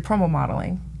 Well, I did promo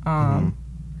modeling.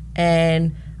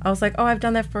 And I was like, oh, I've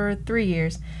done that for 3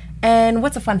 years. And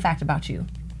what's a fun fact about you?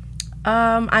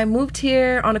 I moved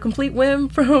here on a complete whim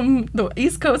from the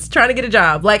East Coast trying to get a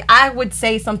job. Like, I would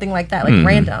say something like that, like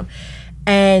random.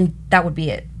 And that would be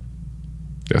it.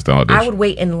 That's the audition. I would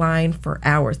wait in line for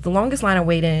hours. The longest line I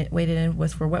waited in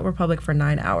was for Wet Republic for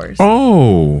 9 hours.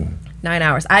 Oh. 9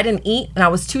 hours. I didn't eat, and I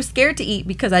was too scared to eat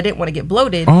because I didn't want to get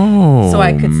bloated. Oh, so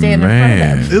I could stand in front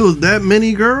of them. It was that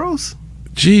many girls?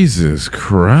 Jesus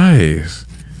Christ.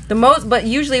 But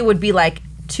usually it would be like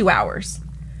 2 hours.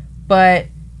 But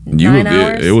 9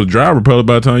 hours? It was dry Republic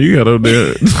by the time you got up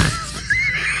there.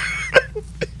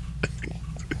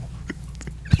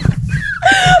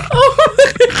 Oh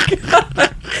my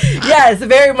God. Yes,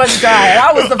 very much dry. And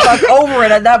I was the fuck over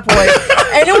it at that point.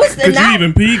 And it was. Did you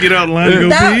even pee? Get out of line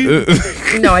and go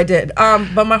pee? No, I did.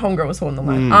 But my homegirl was holding the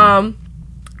line.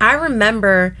 I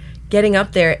remember getting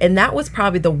up there, and that was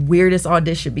probably the weirdest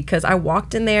audition because I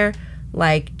walked in there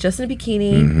like just in a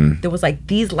bikini. There was like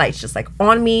these lights just like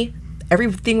on me.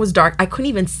 Everything was dark. I couldn't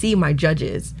even see my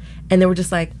judges, and they were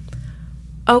just like,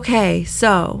 "Okay,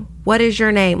 so what is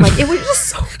your name?" Like, it was just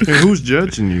so. And who's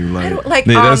judging you?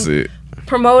 That's it.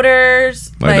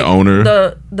 Promoters, like the owner,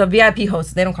 the VIP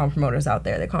hosts. They don't call them promoters out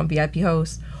there. They call them VIP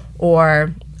hosts,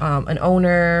 or an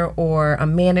owner or a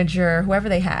manager, whoever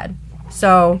they had.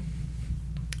 So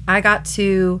I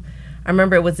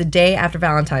remember it was the day after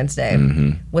Valentine's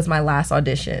Day was my last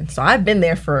audition. So I've been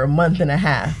there for a month and a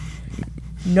half.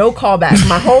 No callback.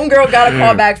 My homegirl got a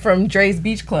call back from Dre's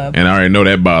Beach Club. And I already know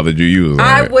that bothered you.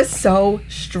 I was so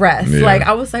stressed. Yeah. Like,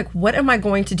 I was like, what am I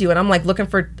going to do? And I'm like looking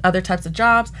for other types of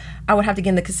jobs. I would have to get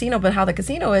in the casino, but how the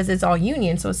casino is, it's all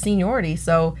union, so it's seniority.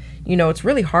 So, you know, it's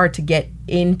really hard to get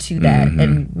into that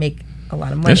and make a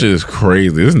lot of money. That shit is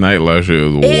crazy. This nightlife shit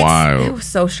is wild. It was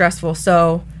so stressful.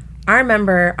 So I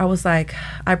remember I was like,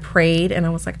 I prayed and I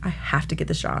was like, I have to get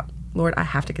this job. Lord, I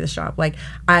have to get this job. Like,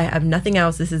 I have nothing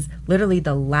else. This is literally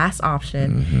the last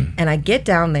option. And I get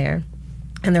down there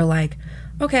and they're like,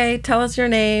 okay, tell us your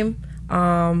name.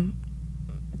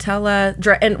 Tell us.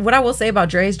 And what I will say about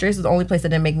Dre's was the only place that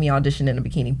didn't make me audition in a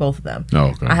bikini, both of them. Oh,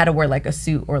 okay. I had to wear like a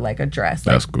suit or like a dress.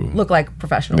 Like, that's cool. Look like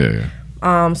professional.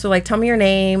 Yeah. So like, tell me your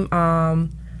name,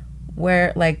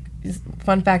 where, like,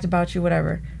 fun fact about you,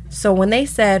 whatever. So when they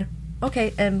said,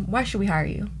 okay, and why should we hire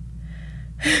you?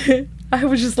 I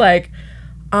was just like,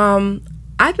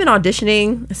 I've been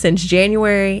auditioning since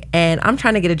January and I'm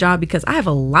trying to get a job because I have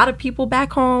a lot of people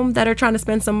back home that are trying to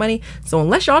spend some money. So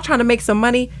unless y'all trying to make some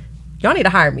money, y'all need to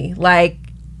hire me. Like,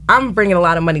 I'm bringing a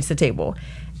lot of money to the table.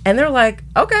 And they're like,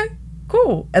 okay,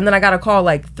 cool. And then I got a call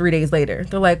like 3 days later.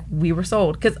 They're like, we were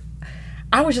sold. Because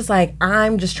I was just like,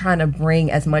 I'm just trying to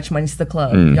bring as much money to the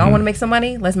club. Mm-hmm. Y'all want to make some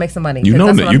money? Let's make some money. You know,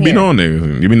 you be knowing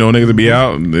niggas. You be knowing niggas to be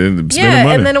out and spending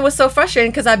money. And then it was so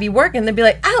frustrating because I'd be working and they'd be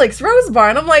like, Alex Rose Bar.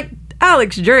 And I'm like,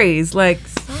 Alex Dre's. Like,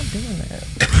 stop doing that.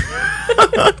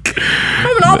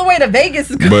 Coming all the way to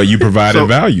Vegas. But you provided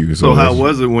value. So how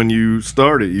was it when you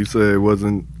started? You said it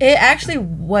wasn't. It actually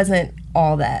wasn't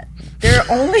all that. There are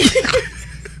only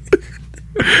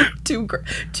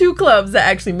two clubs that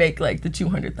actually make like the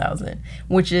 200,000,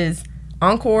 which is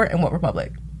Encore and What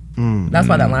Republic. That's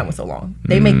why that line was so long.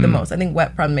 They make the most. I think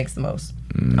Wet probably makes the most.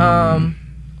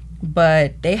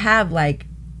 But they have like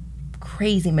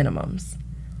crazy minimums.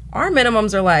 Our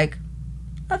minimums are like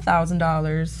 $1,000,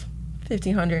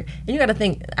 $1,500, and you got to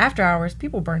think after hours,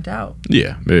 people burnt out.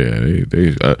 Yeah. You'd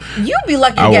be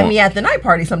lucky to get me at the night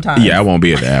party sometimes. Yeah, I won't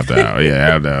be at the after hour.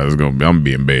 Yeah, after hours I'm gonna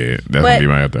be in bed. That's gonna be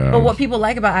my after hours. But what people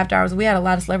like about after hours, we had a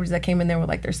lot of celebrities that came in there with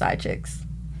like their side chicks.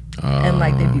 And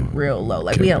like they'd be real low.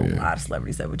 Like we had a lot of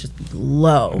celebrities that would just be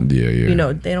low. Yeah. You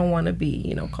know, they don't want to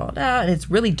be, called out. And it's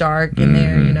really dark in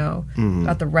there,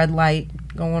 got the red light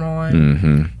going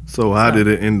on. So how did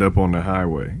it end up on the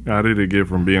highway? How did it get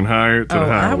from being hired to the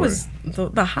highway?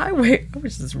 The highway, I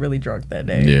was just really drunk that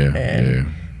day. Yeah.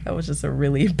 That was just a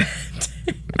really bad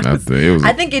day.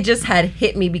 I think it just had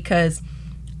hit me because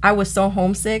I was so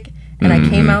homesick and I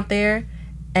came out there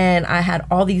and I had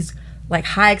all these like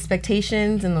high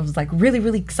expectations and I was like really,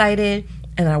 really excited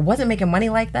and I wasn't making money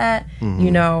like that.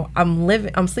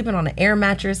 I'm sleeping on an air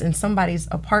mattress in somebody's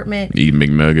apartment. Eating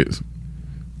McNuggets.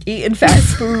 Eating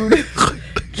fast food.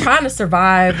 Trying to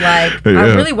survive. Like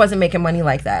I really wasn't making money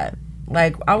like that.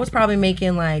 Like I was probably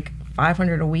making like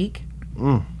 $500 a week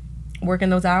working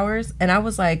those hours. And I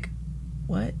was like,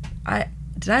 what?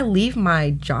 Did I leave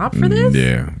my job for this?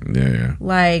 Yeah.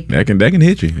 Like that can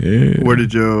hit you. Yeah. Where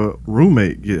did your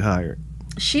roommate get hired?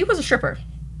 She was a stripper.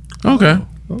 Okay.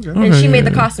 And she made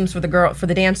the costumes for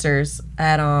the dancers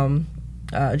at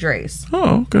Dre's.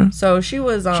 Oh, okay. So she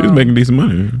was making decent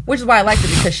money. Which is why I liked it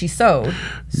because she sewed.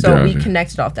 So we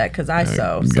connected off that because I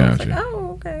sew. So I was like,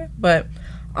 oh, okay. But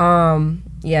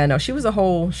she was a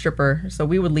whole stripper. So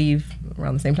we would leave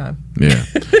around the same time. Yeah.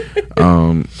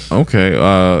 Okay.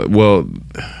 Well,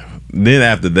 then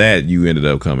after that, you ended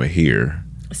up coming here.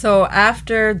 So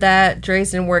after that,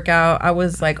 Dre's didn't work out. I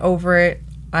was like over it.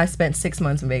 I spent 6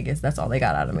 months in Vegas. That's all they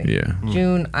got out of me. Yeah.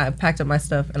 June, I packed up my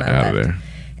stuff and I out left. Of there.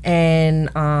 And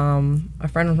a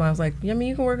friend of mine was like, you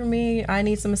can work with me. I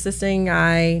need some assisting.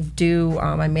 I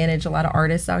manage a lot of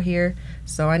artists out here.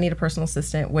 So I need a personal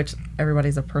assistant, which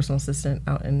everybody's a personal assistant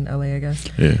out in LA, I guess.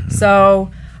 Yeah. So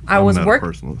I was working.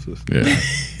 Personal assistant.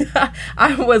 Yeah.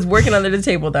 I was working under the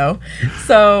table though.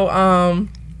 So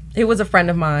he was a friend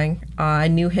of mine. I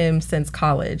knew him since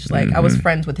college. Like I was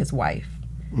friends with his wife.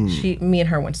 Me and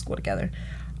her went to school together.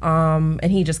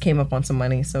 And he just came up on some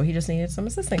money, so he just needed some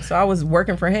assistance. So I was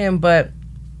working for him, but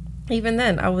even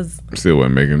then, I was still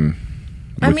wasn't making.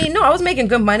 I was making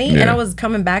good money, and I was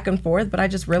coming back and forth. But I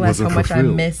just realized how much I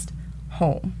missed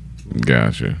home.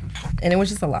 Gotcha. And it was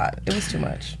just a lot. It was too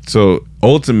much. So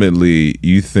ultimately, do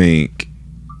you think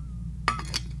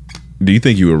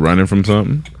you were running from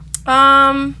something?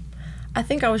 I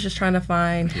think I was just trying to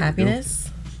find happiness,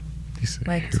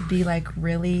 like to be like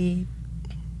really.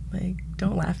 Like,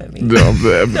 don't laugh at me. No, I'm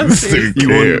laughing. You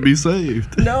wanted to be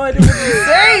saved. No, I didn't want to be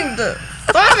saved.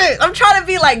 Stop it. I'm trying to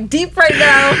be like deep right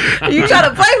now. You trying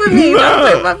to play with me.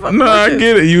 No, I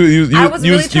get it.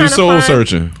 You soul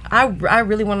searching. I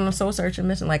really went on a soul searching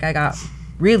mission. Like I got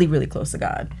really, really close to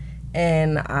God.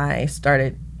 And I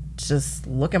started just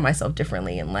looking at myself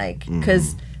differently. And like,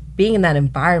 because being in that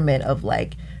environment of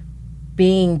like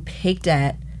being picked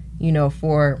at,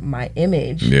 for my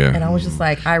image. Yeah. And I was just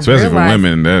like, especially for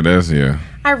women, that's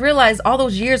I realized all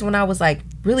those years when I was like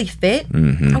really fit,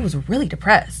 I was really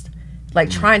depressed.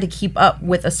 Like trying to keep up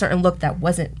with a certain look that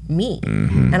wasn't me.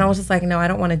 And I was just like, no, I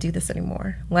don't want to do this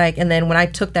anymore. Like, and then when I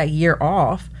took that year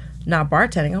off, not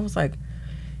bartending, I was like,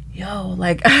 yo,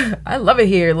 like I love it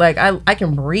here. Like I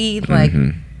can breathe. Like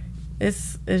it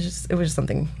was just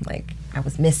something like I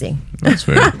was missing. That's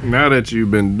fair. Now that you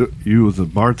was a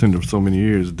bartender for so many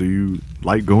years, do you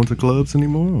like going to clubs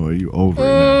anymore, or are you over it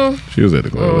now? She was at the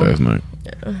club last night.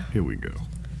 Yeah. Here we go.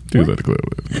 She was at the club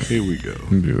last night. Here we go.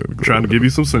 Trying to give you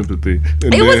some sympathy.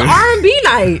 It was R&B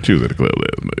night. She was at the club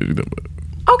last night.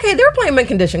 Okay, they were playing Mint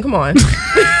Condition. Come on.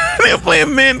 They were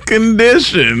playing Mint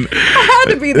Condition. I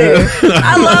had to be there.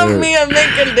 I love me a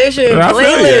Mint Condition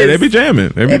playlist. They be jamming.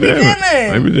 They be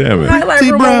jamming. Highlight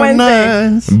room on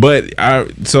Wednesday.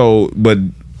 But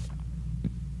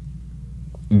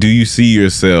do you see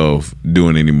yourself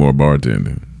doing any more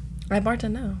bartending? I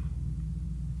bartend now.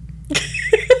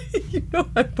 You know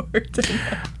I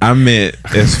bartend. I meant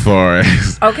as far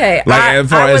as okay, like as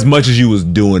far as much as you was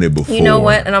doing it before. You know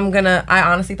what? And I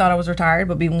honestly thought I was retired,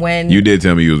 but when you did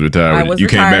tell me you was retired, I was you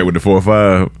retired. came back with the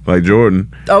 4-5 like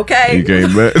Jordan. Okay, you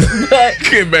came back.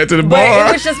 Came back to the bar. But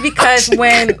it was just because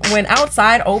when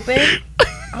outside opened,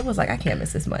 I was like, I can't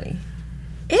miss this money.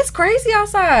 It's crazy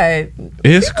outside.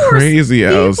 It's crazy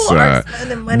outside.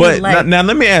 But now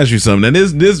let me ask you something. Now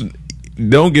this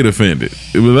don't get offended.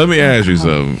 Let me ask you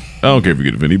something. I don't care if you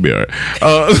get offended. You be all right.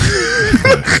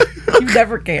 You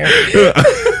never care.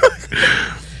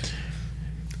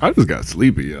 I just got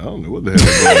sleepy. I don't know what the hell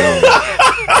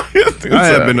is going on. I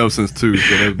have been up since 2,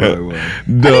 so that's probably why. I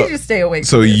need you to stay awake.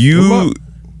 So you,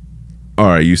 all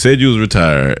right? You said you was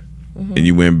retired, and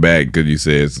you went back because you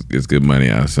said it's good money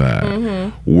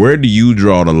outside. Where do you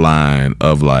draw the line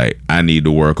of like I need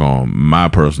to work on my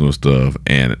personal stuff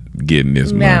and getting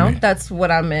this money? That's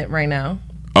what I'm at right now.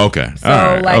 Okay. So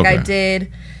I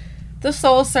did the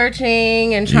soul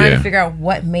searching and trying to figure out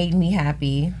what made me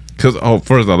happy. Because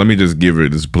first of all, let me just give her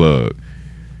this plug.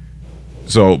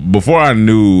 So before I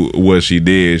knew what she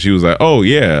did, she was like, "Oh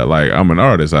yeah, like I'm an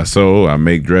artist. I sew, I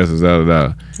make dresses,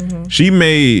 She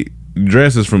made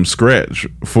dresses from scratch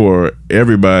for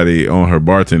everybody on her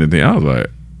bartending thing. I was like,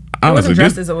 it wasn't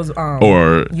dresses, it was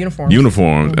uniforms.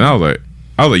 Uniforms, and I was like,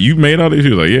 you made all these? She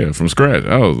was like, yeah, from scratch.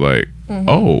 I was like,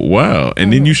 oh wow.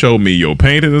 And then you showed me your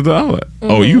painting and stuff. I was like,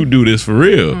 oh, you do this for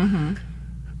real.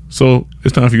 So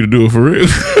it's time for you to do it for real.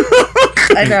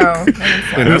 I know.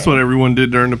 And that's what everyone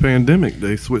did during the pandemic.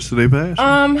 They switched to their passion.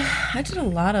 I did a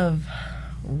lot of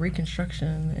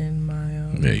reconstruction in my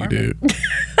yeah, you did.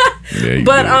 Yeah, you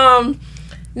did.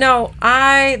 No,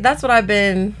 that's what I've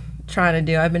been trying to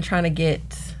do. I've been trying to get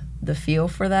the feel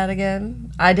for that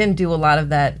again. I didn't do a lot of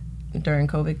that during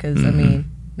COVID because I mean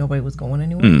nobody was going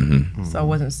anywhere, so I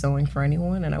wasn't sewing for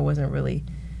anyone, and I wasn't really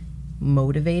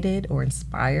motivated or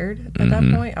inspired at that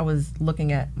point. I was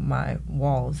looking at my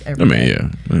walls every day.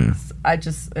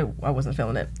 I wasn't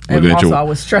feeling it, and also I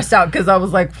was stressed out because I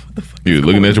was like, what the fuck? You were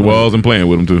looking at your walls and playing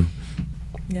with them too.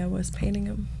 Yeah, I was painting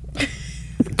them.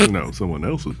 No, someone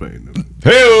else was painting them.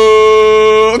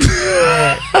 Hey,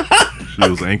 she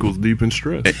was ankles deep in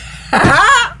stress.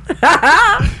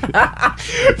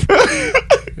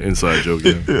 Inside joke,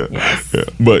 yeah. Yes. Yeah.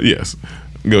 But yes,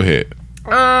 go ahead.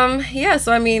 Yeah,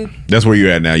 so I mean, that's where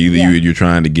you're at now. You're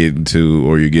trying to get into,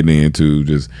 or you're getting into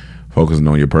just focusing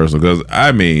on your personal. Because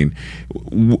I mean,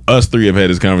 us three have had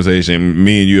this conversation.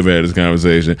 Me and you have had this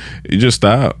conversation. You just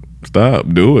stop,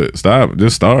 do it. Stop,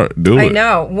 just start, do it. I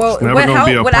know. Well,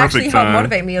 what actually helped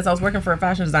motivate me is I was working for a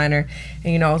fashion designer,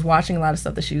 and I was watching a lot of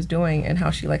stuff that she was doing and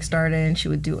how she like started, and she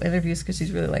would do interviews because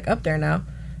she's really like up there now.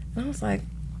 And I was like,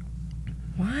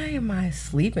 why am I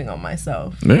sleeping on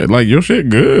myself? Yeah, like your shit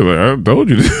good. Like I told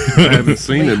you. I haven't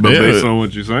seen it, but based on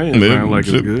what you're saying, it sounds like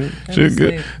it's good. Shit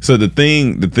good. So the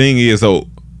thing is, so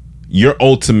your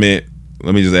ultimate.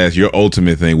 Let me just ask, your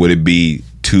ultimate thing, would it be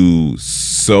to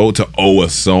owe a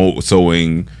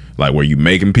sewing, like where you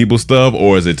making people stuff,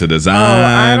 or is it to design?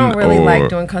 I don't really like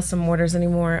doing custom orders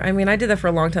anymore. I mean, I did that for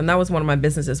a long time. That was one of my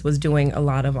businesses, was doing a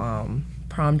lot of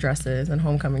prom dresses and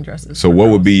homecoming dresses. So what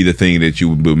would be the thing that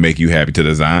would make you happy to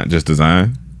design? Just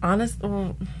design? Honestly,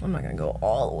 I'm not gonna go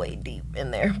all the way deep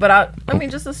in there, but I mean,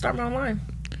 just to start my own line.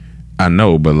 I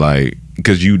know, but like,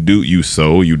 because you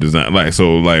sew, you design, like,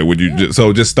 so like, would you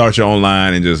just start your own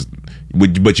line and just,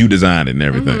 but you design it and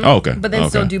everything? Oh, okay. But then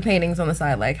still do paintings on the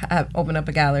side, like open up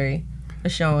a gallery, a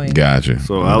showing. Gotcha.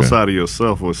 So outside of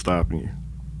yourself, what's stopping you?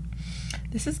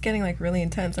 This is getting like really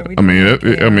intense. Are we? I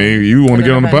mean, you want to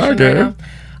get on the podcast? If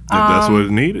that's what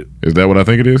it needed. Is that what I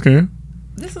think it is, Cam?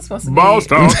 This is supposed to Balls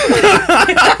be. talk.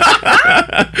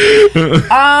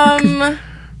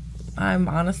 I'm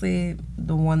honestly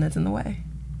the one that's in the way.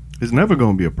 It's never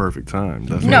going to be a perfect time.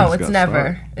 That's it's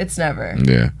never. It's never.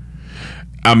 Yeah.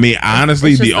 I mean,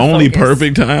 honestly, the only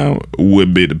perfect time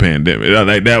would be the pandemic.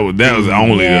 Like that was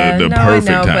only the perfect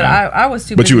time. But I was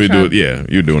too. But you would do it. Yeah,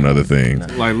 you're doing other things.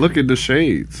 Like, look at the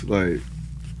shades. Like,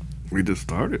 we just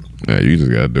started. Yeah, you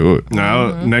just gotta do it.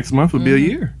 Now, next month would be a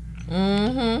year.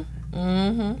 I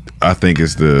think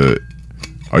it's the.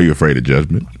 Are you afraid of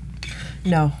judgment?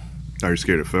 No. Are you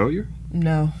scared of failure?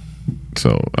 No.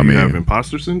 So I mean, you have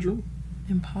imposter syndrome.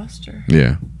 Imposter.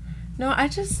 Yeah. No, I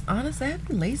just honestly I've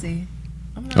been lazy.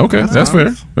 Okay, that's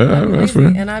fair. That's fair.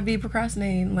 And I'd be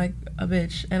procrastinating like a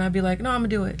bitch, and I'd be like, "No, I'm gonna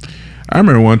do it." I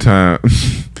remember one time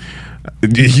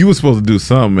you was supposed to do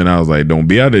something, and I was like, "Don't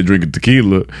be out there drinking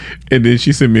tequila." And then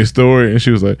she sent me a story, and she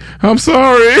was like, "I'm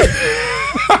sorry."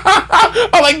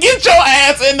 I'm like, get your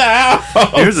ass in the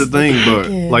house. Here's the thing, but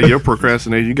like your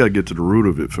procrastination, you got to get to the root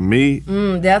of it. For me,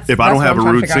 if I don't have a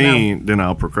routine, then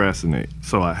I'll procrastinate.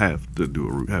 So I have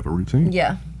to have a routine.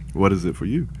 Yeah. What is it for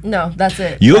you? No, that's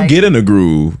it. You'll get in the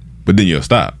groove, but then you'll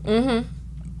stop. Mm-hmm.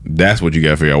 That's what you got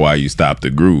to figure out, why you stop the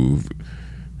groove.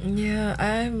 Yeah,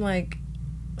 I'm like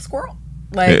a squirrel.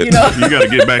 Like, you know. You got to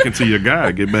get back into your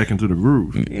guy, get back into the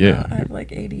groove. You know, I have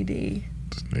like ADD.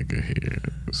 This nigga here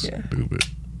is stupid.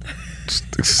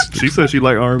 She said she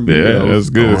like R&B. Yeah, that's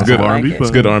good. It's good R&B.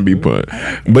 It's good R&B put.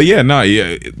 But yeah.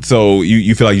 So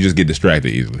you feel like you just get distracted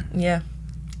easily. Yeah,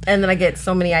 and then I get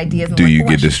so many ideas. Do you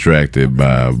get distracted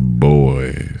by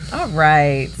boys? All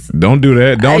right. Don't do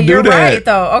that. Don't do that. You're right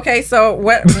though. Okay, so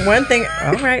what? One thing.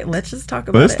 All right, let's just talk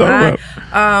about Let's it. talk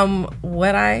about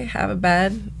what I have a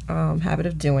bad habit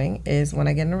of doing is when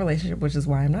I get in a relationship, which is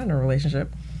why I'm not in a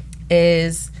relationship,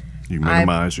 is you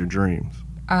minimize your dreams.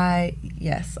 I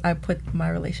put my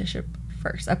relationship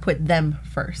first. I put them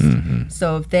first. Mm-hmm.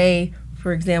 So if they,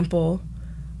 for example,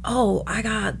 I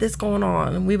got this going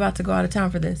on and we about to go out of town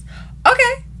for this.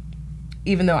 Okay.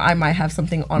 Even though I might have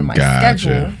something on my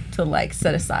schedule to like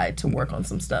set aside to work on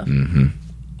some stuff. Mm-hmm.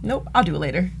 Nope, I'll do it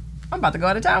later. I'm about to go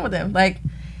out of town with him. Like,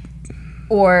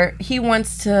 or he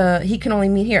can only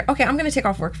meet here. Okay, I'm going to take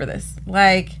off work for this.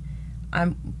 Like,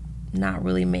 I'm not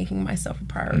really making myself a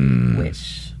priority,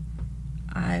 which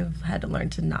I've had to learn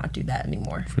to not do that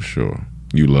anymore. For sure.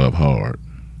 You love hard.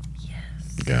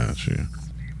 Yes. Gotcha.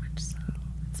 Very much so.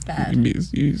 It's bad.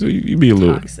 You be a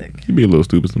little toxic. You be a little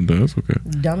stupid sometimes. Okay.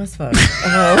 Dumb as fuck.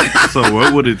 So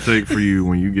what would it take for you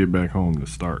when you get back home to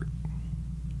start?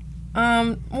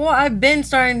 Well, I've been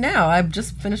starting now. I've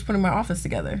just finished putting my office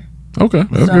together. Okay.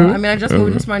 That's so good. I mean, I just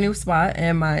moved into my new spot,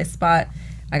 and my spot,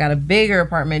 I got a bigger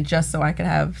apartment just so I could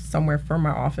have somewhere for my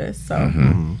office. So.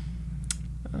 Mm-hmm.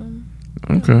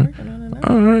 Okay.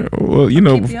 All right. Well, you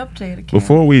know,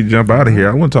 before we jump out of here,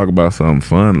 I want to talk about something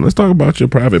fun. Let's talk about your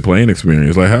private plane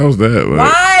experience. Like, how's that?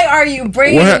 Like, why are you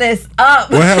bringing this up?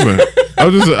 What happened?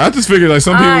 I just figured like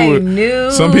some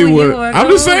people would. I'm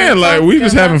just saying, like, we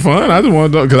just having fun. I just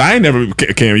want to, because I ain't never.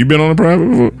 Cam, you been on a private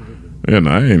before? Yeah,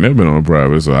 no, I ain't never been on a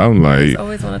private, so I'm like, I just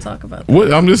always want to talk about that.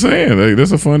 What I'm just saying, like,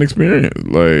 that's a fun experience.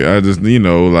 Like, I just,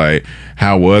 like,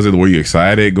 how was it? Were you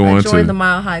excited going I joined the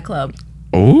Mile High Club.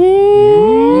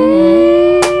 Ooh.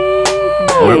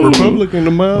 Wet Republic in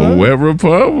the Mile. Wet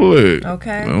Republic.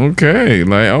 Okay.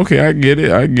 Like, okay, I get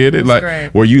it. Like,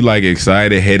 great. were you like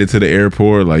excited headed to the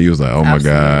airport? Like, you was like, oh my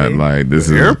God, like this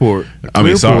is airport. I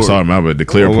mean, sorry, my bad. The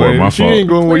Clearport, my she fault. Ain't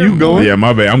going where you going. Yeah,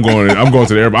 my bad. I'm going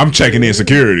to the airport. I'm checking in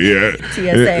security. Yeah.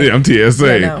 TSA. Yeah, I'm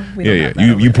TSA. Yeah.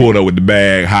 You pulled up with the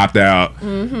bag, hopped out,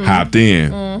 hopped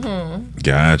in. Mm-hmm.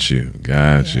 Got you.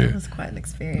 Yeah, it was quite an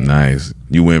experience. Nice.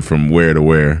 You went from where to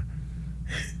where?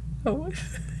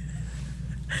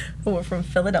 I went from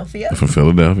Philadelphia. To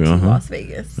Las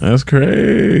Vegas. That's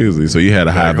crazy. So you had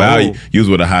a high value. You was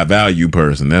with a high value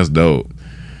person. That's dope.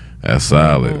 That's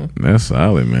solid. Mm-hmm. That's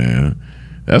solid, man.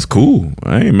 That's cool.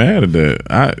 I ain't mad at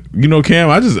that. Cam,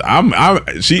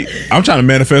 I'm trying to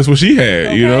manifest what she had.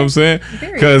 Okay. You know what I'm saying?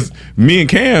 Because me and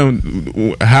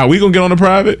Cam, how we gonna get on the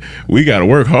private? We gotta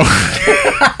work hard.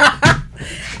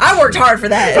 I worked hard for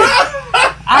that.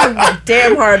 I worked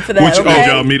damn hard for that.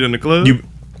 Y'all meet in the club?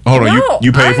 Hold on,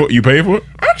 you paid for it?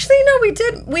 Actually, no, we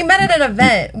did. We met at an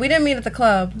event. We didn't meet at the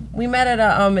club. We met at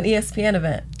an ESPN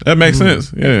event. That makes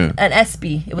sense. Yeah. An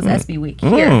SB. It was SB week.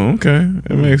 Oh, here. Okay.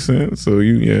 That makes sense. So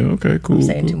okay, cool. I'm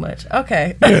saying too much.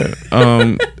 Okay. Yeah.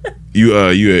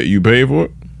 You paid for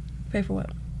it? Pay for what?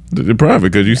 The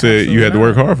private, because you said you had to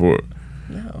work hard for it.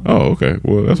 No. Oh, okay.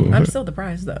 Well, that's what I'm still the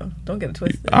prize though. Don't get it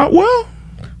twisted. Well,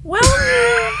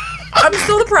 I'm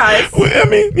still the prize. Well, I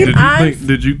mean,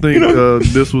 did you think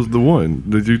this was the one?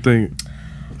 Did you think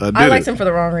I liked him for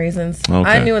the wrong reasons? Okay.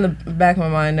 I knew in the back of my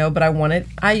mind, no, but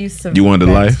I used to. You wanted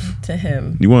the life to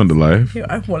him. You wanted the life.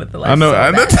 I wanted the life. I know.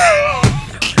 I wanted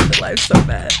the life so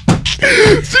bad.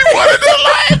 She wanted the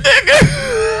life, nigga.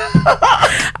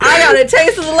 I got a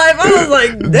taste of the life. I was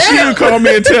like, damn. She would call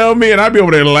me and tell me, and I'd be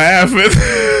over there laughing.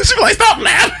 She'd be like, stop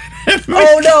laughing.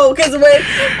 Oh no, because when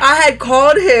I had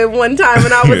called him one time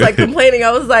and I was like complaining,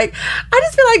 I was like, I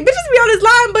just feel like bitches be on his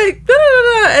line, but blah, blah,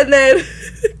 blah. And then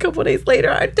a couple days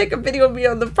later, I take a video of me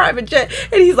on the private jet,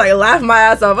 and he's like laughing my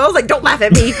ass off. I was like, don't laugh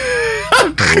at me.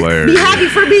 Hilarious. Be happy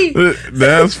for me.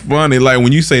 That's funny. Like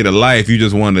when you say the life, you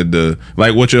just wanted to,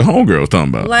 like what your homegirl was talking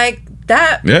about. Like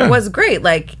that was great.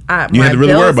 Like you had to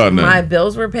really worry about nothing. My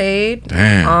bills were paid.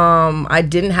 Damn. I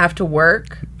didn't have to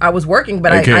work. I was working,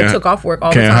 but I took off work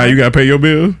all the time. How you gotta pay your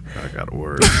bills? I gotta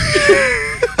work.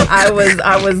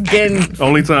 I was getting.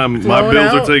 Only time my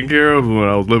bills were taken care of was when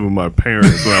I was living with my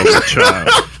parents when I was a child.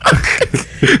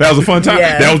 That was a fun time.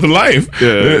 Yeah. That was the life.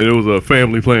 Yeah, it was a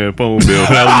family plan phone bill.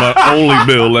 That was my only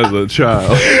bill as a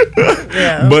child.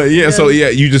 Yeah. But so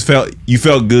you just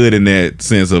felt good in that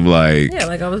sense of like. Yeah,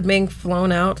 like I was being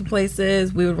flown out to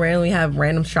places. We would randomly have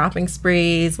random shopping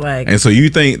sprees, like. And so you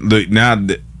think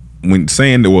when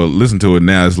saying listen to it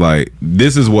now, it's like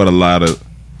this is what a lot of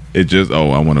it just.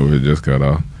 Oh, I wonder if it just cut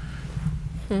off.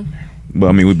 But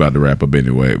I mean, we about to wrap up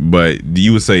anyway. But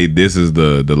you would say this is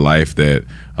the life that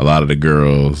a lot of the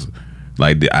girls,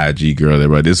 like the IG girl,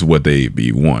 this is what they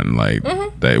be wanting. Like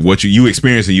that, what you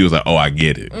experienced, and you was like, oh, I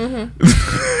get it.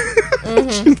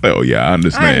 She's like, oh yeah, I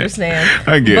understand.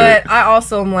 I get it. But I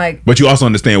also am like. But you also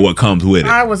understand what comes with it.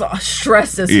 I was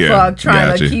stressed as fuck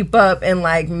trying to keep up and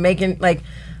like making like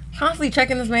constantly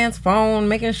checking this man's phone,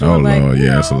 making sure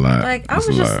it's a lot. Like I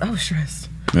was stressed.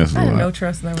 I had no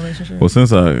trust in that relationship. Well,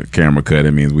 since our camera cut,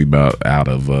 it means we about out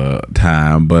of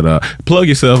time. But plug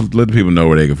yourself. Let the people know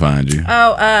where they can find you.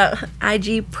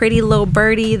 IG Pretty Little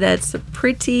Birdie. That's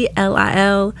Pretty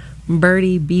Lil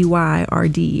Birdie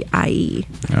BYRDIE.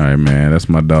 All right, man. That's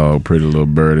my dog, Pretty Little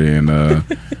Birdie. And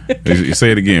you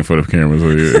say it again for the camera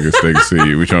so they can see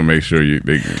you. We trying to make sure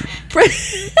they can.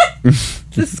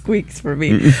 This squeaks for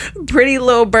me. Pretty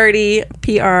Little Birdie,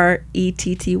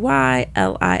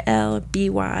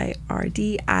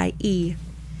 PrettyLilByrdie.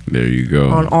 There you go.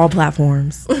 On all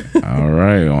platforms. All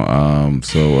right.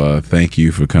 So thank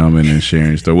you for coming and sharing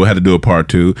your story. We'll have to do a part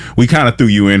 2. We kind of threw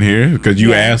you in here because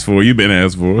you've been asked for,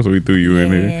 so we threw you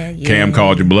in here. Yeah. Cam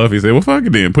called your bluff. He said, well, fuck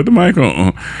it then. Put the mic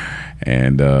on.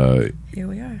 And here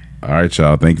we are. All right,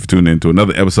 y'all. Thank you for tuning in to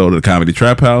another episode of the Comedy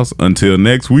Trap House. Until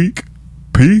next week,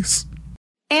 peace.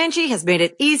 Angie has made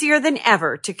it easier than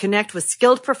ever to connect with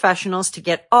skilled professionals to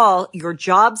get all your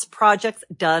jobs projects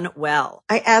done well.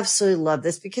 I absolutely love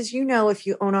this because, if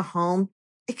you own a home,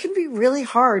 it can be really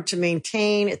hard to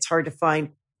maintain. It's hard to find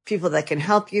people that can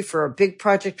help you for a big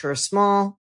project or a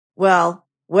small. Well,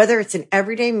 whether it's in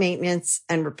everyday maintenance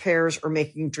and repairs or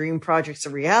making dream projects a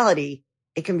reality,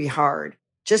 it can be hard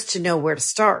just to know where to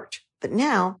start. But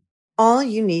now all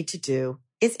you need to do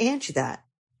is Angie that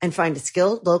and find a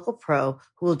skilled local pro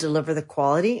who will deliver the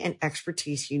quality and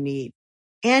expertise you need.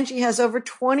 Angie has over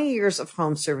 20 years of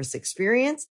home service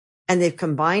experience, and they've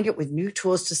combined it with new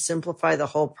tools to simplify the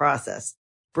whole process.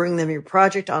 Bring them your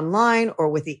project online or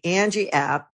with the Angie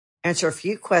app, answer a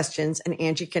few questions, and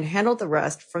Angie can handle the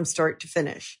rest from start to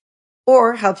finish.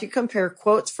 Or help you compare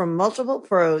quotes from multiple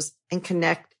pros and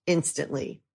connect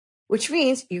instantly, which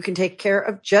means you can take care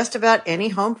of just about any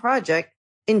home project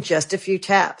in just a few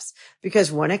taps.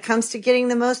 Because when it comes to getting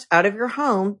the most out of your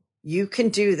home, you can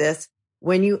do this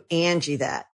when you Angie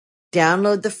that.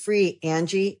 Download the free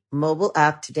Angie mobile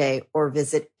app today or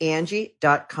visit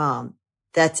Angie.com.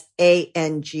 That's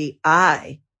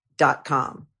ANGI.com.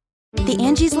 The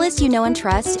Angie's List you know and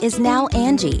trust is now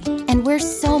Angie, and we're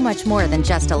so much more than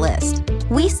just a list.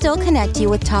 We still connect you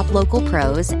with top local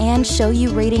pros and show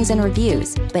you ratings and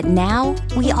reviews, but now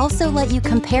we also let you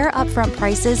compare upfront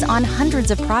prices on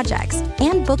hundreds of projects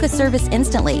and book a service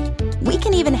instantly. We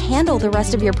can even handle the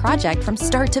rest of your project from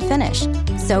start to finish.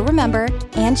 So remember,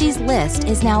 Angie's List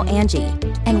is now Angie,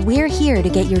 and we're here to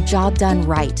get your job done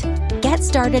right. Get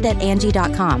started at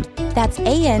Angie.com. That's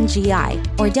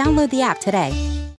ANGI, or download the app today.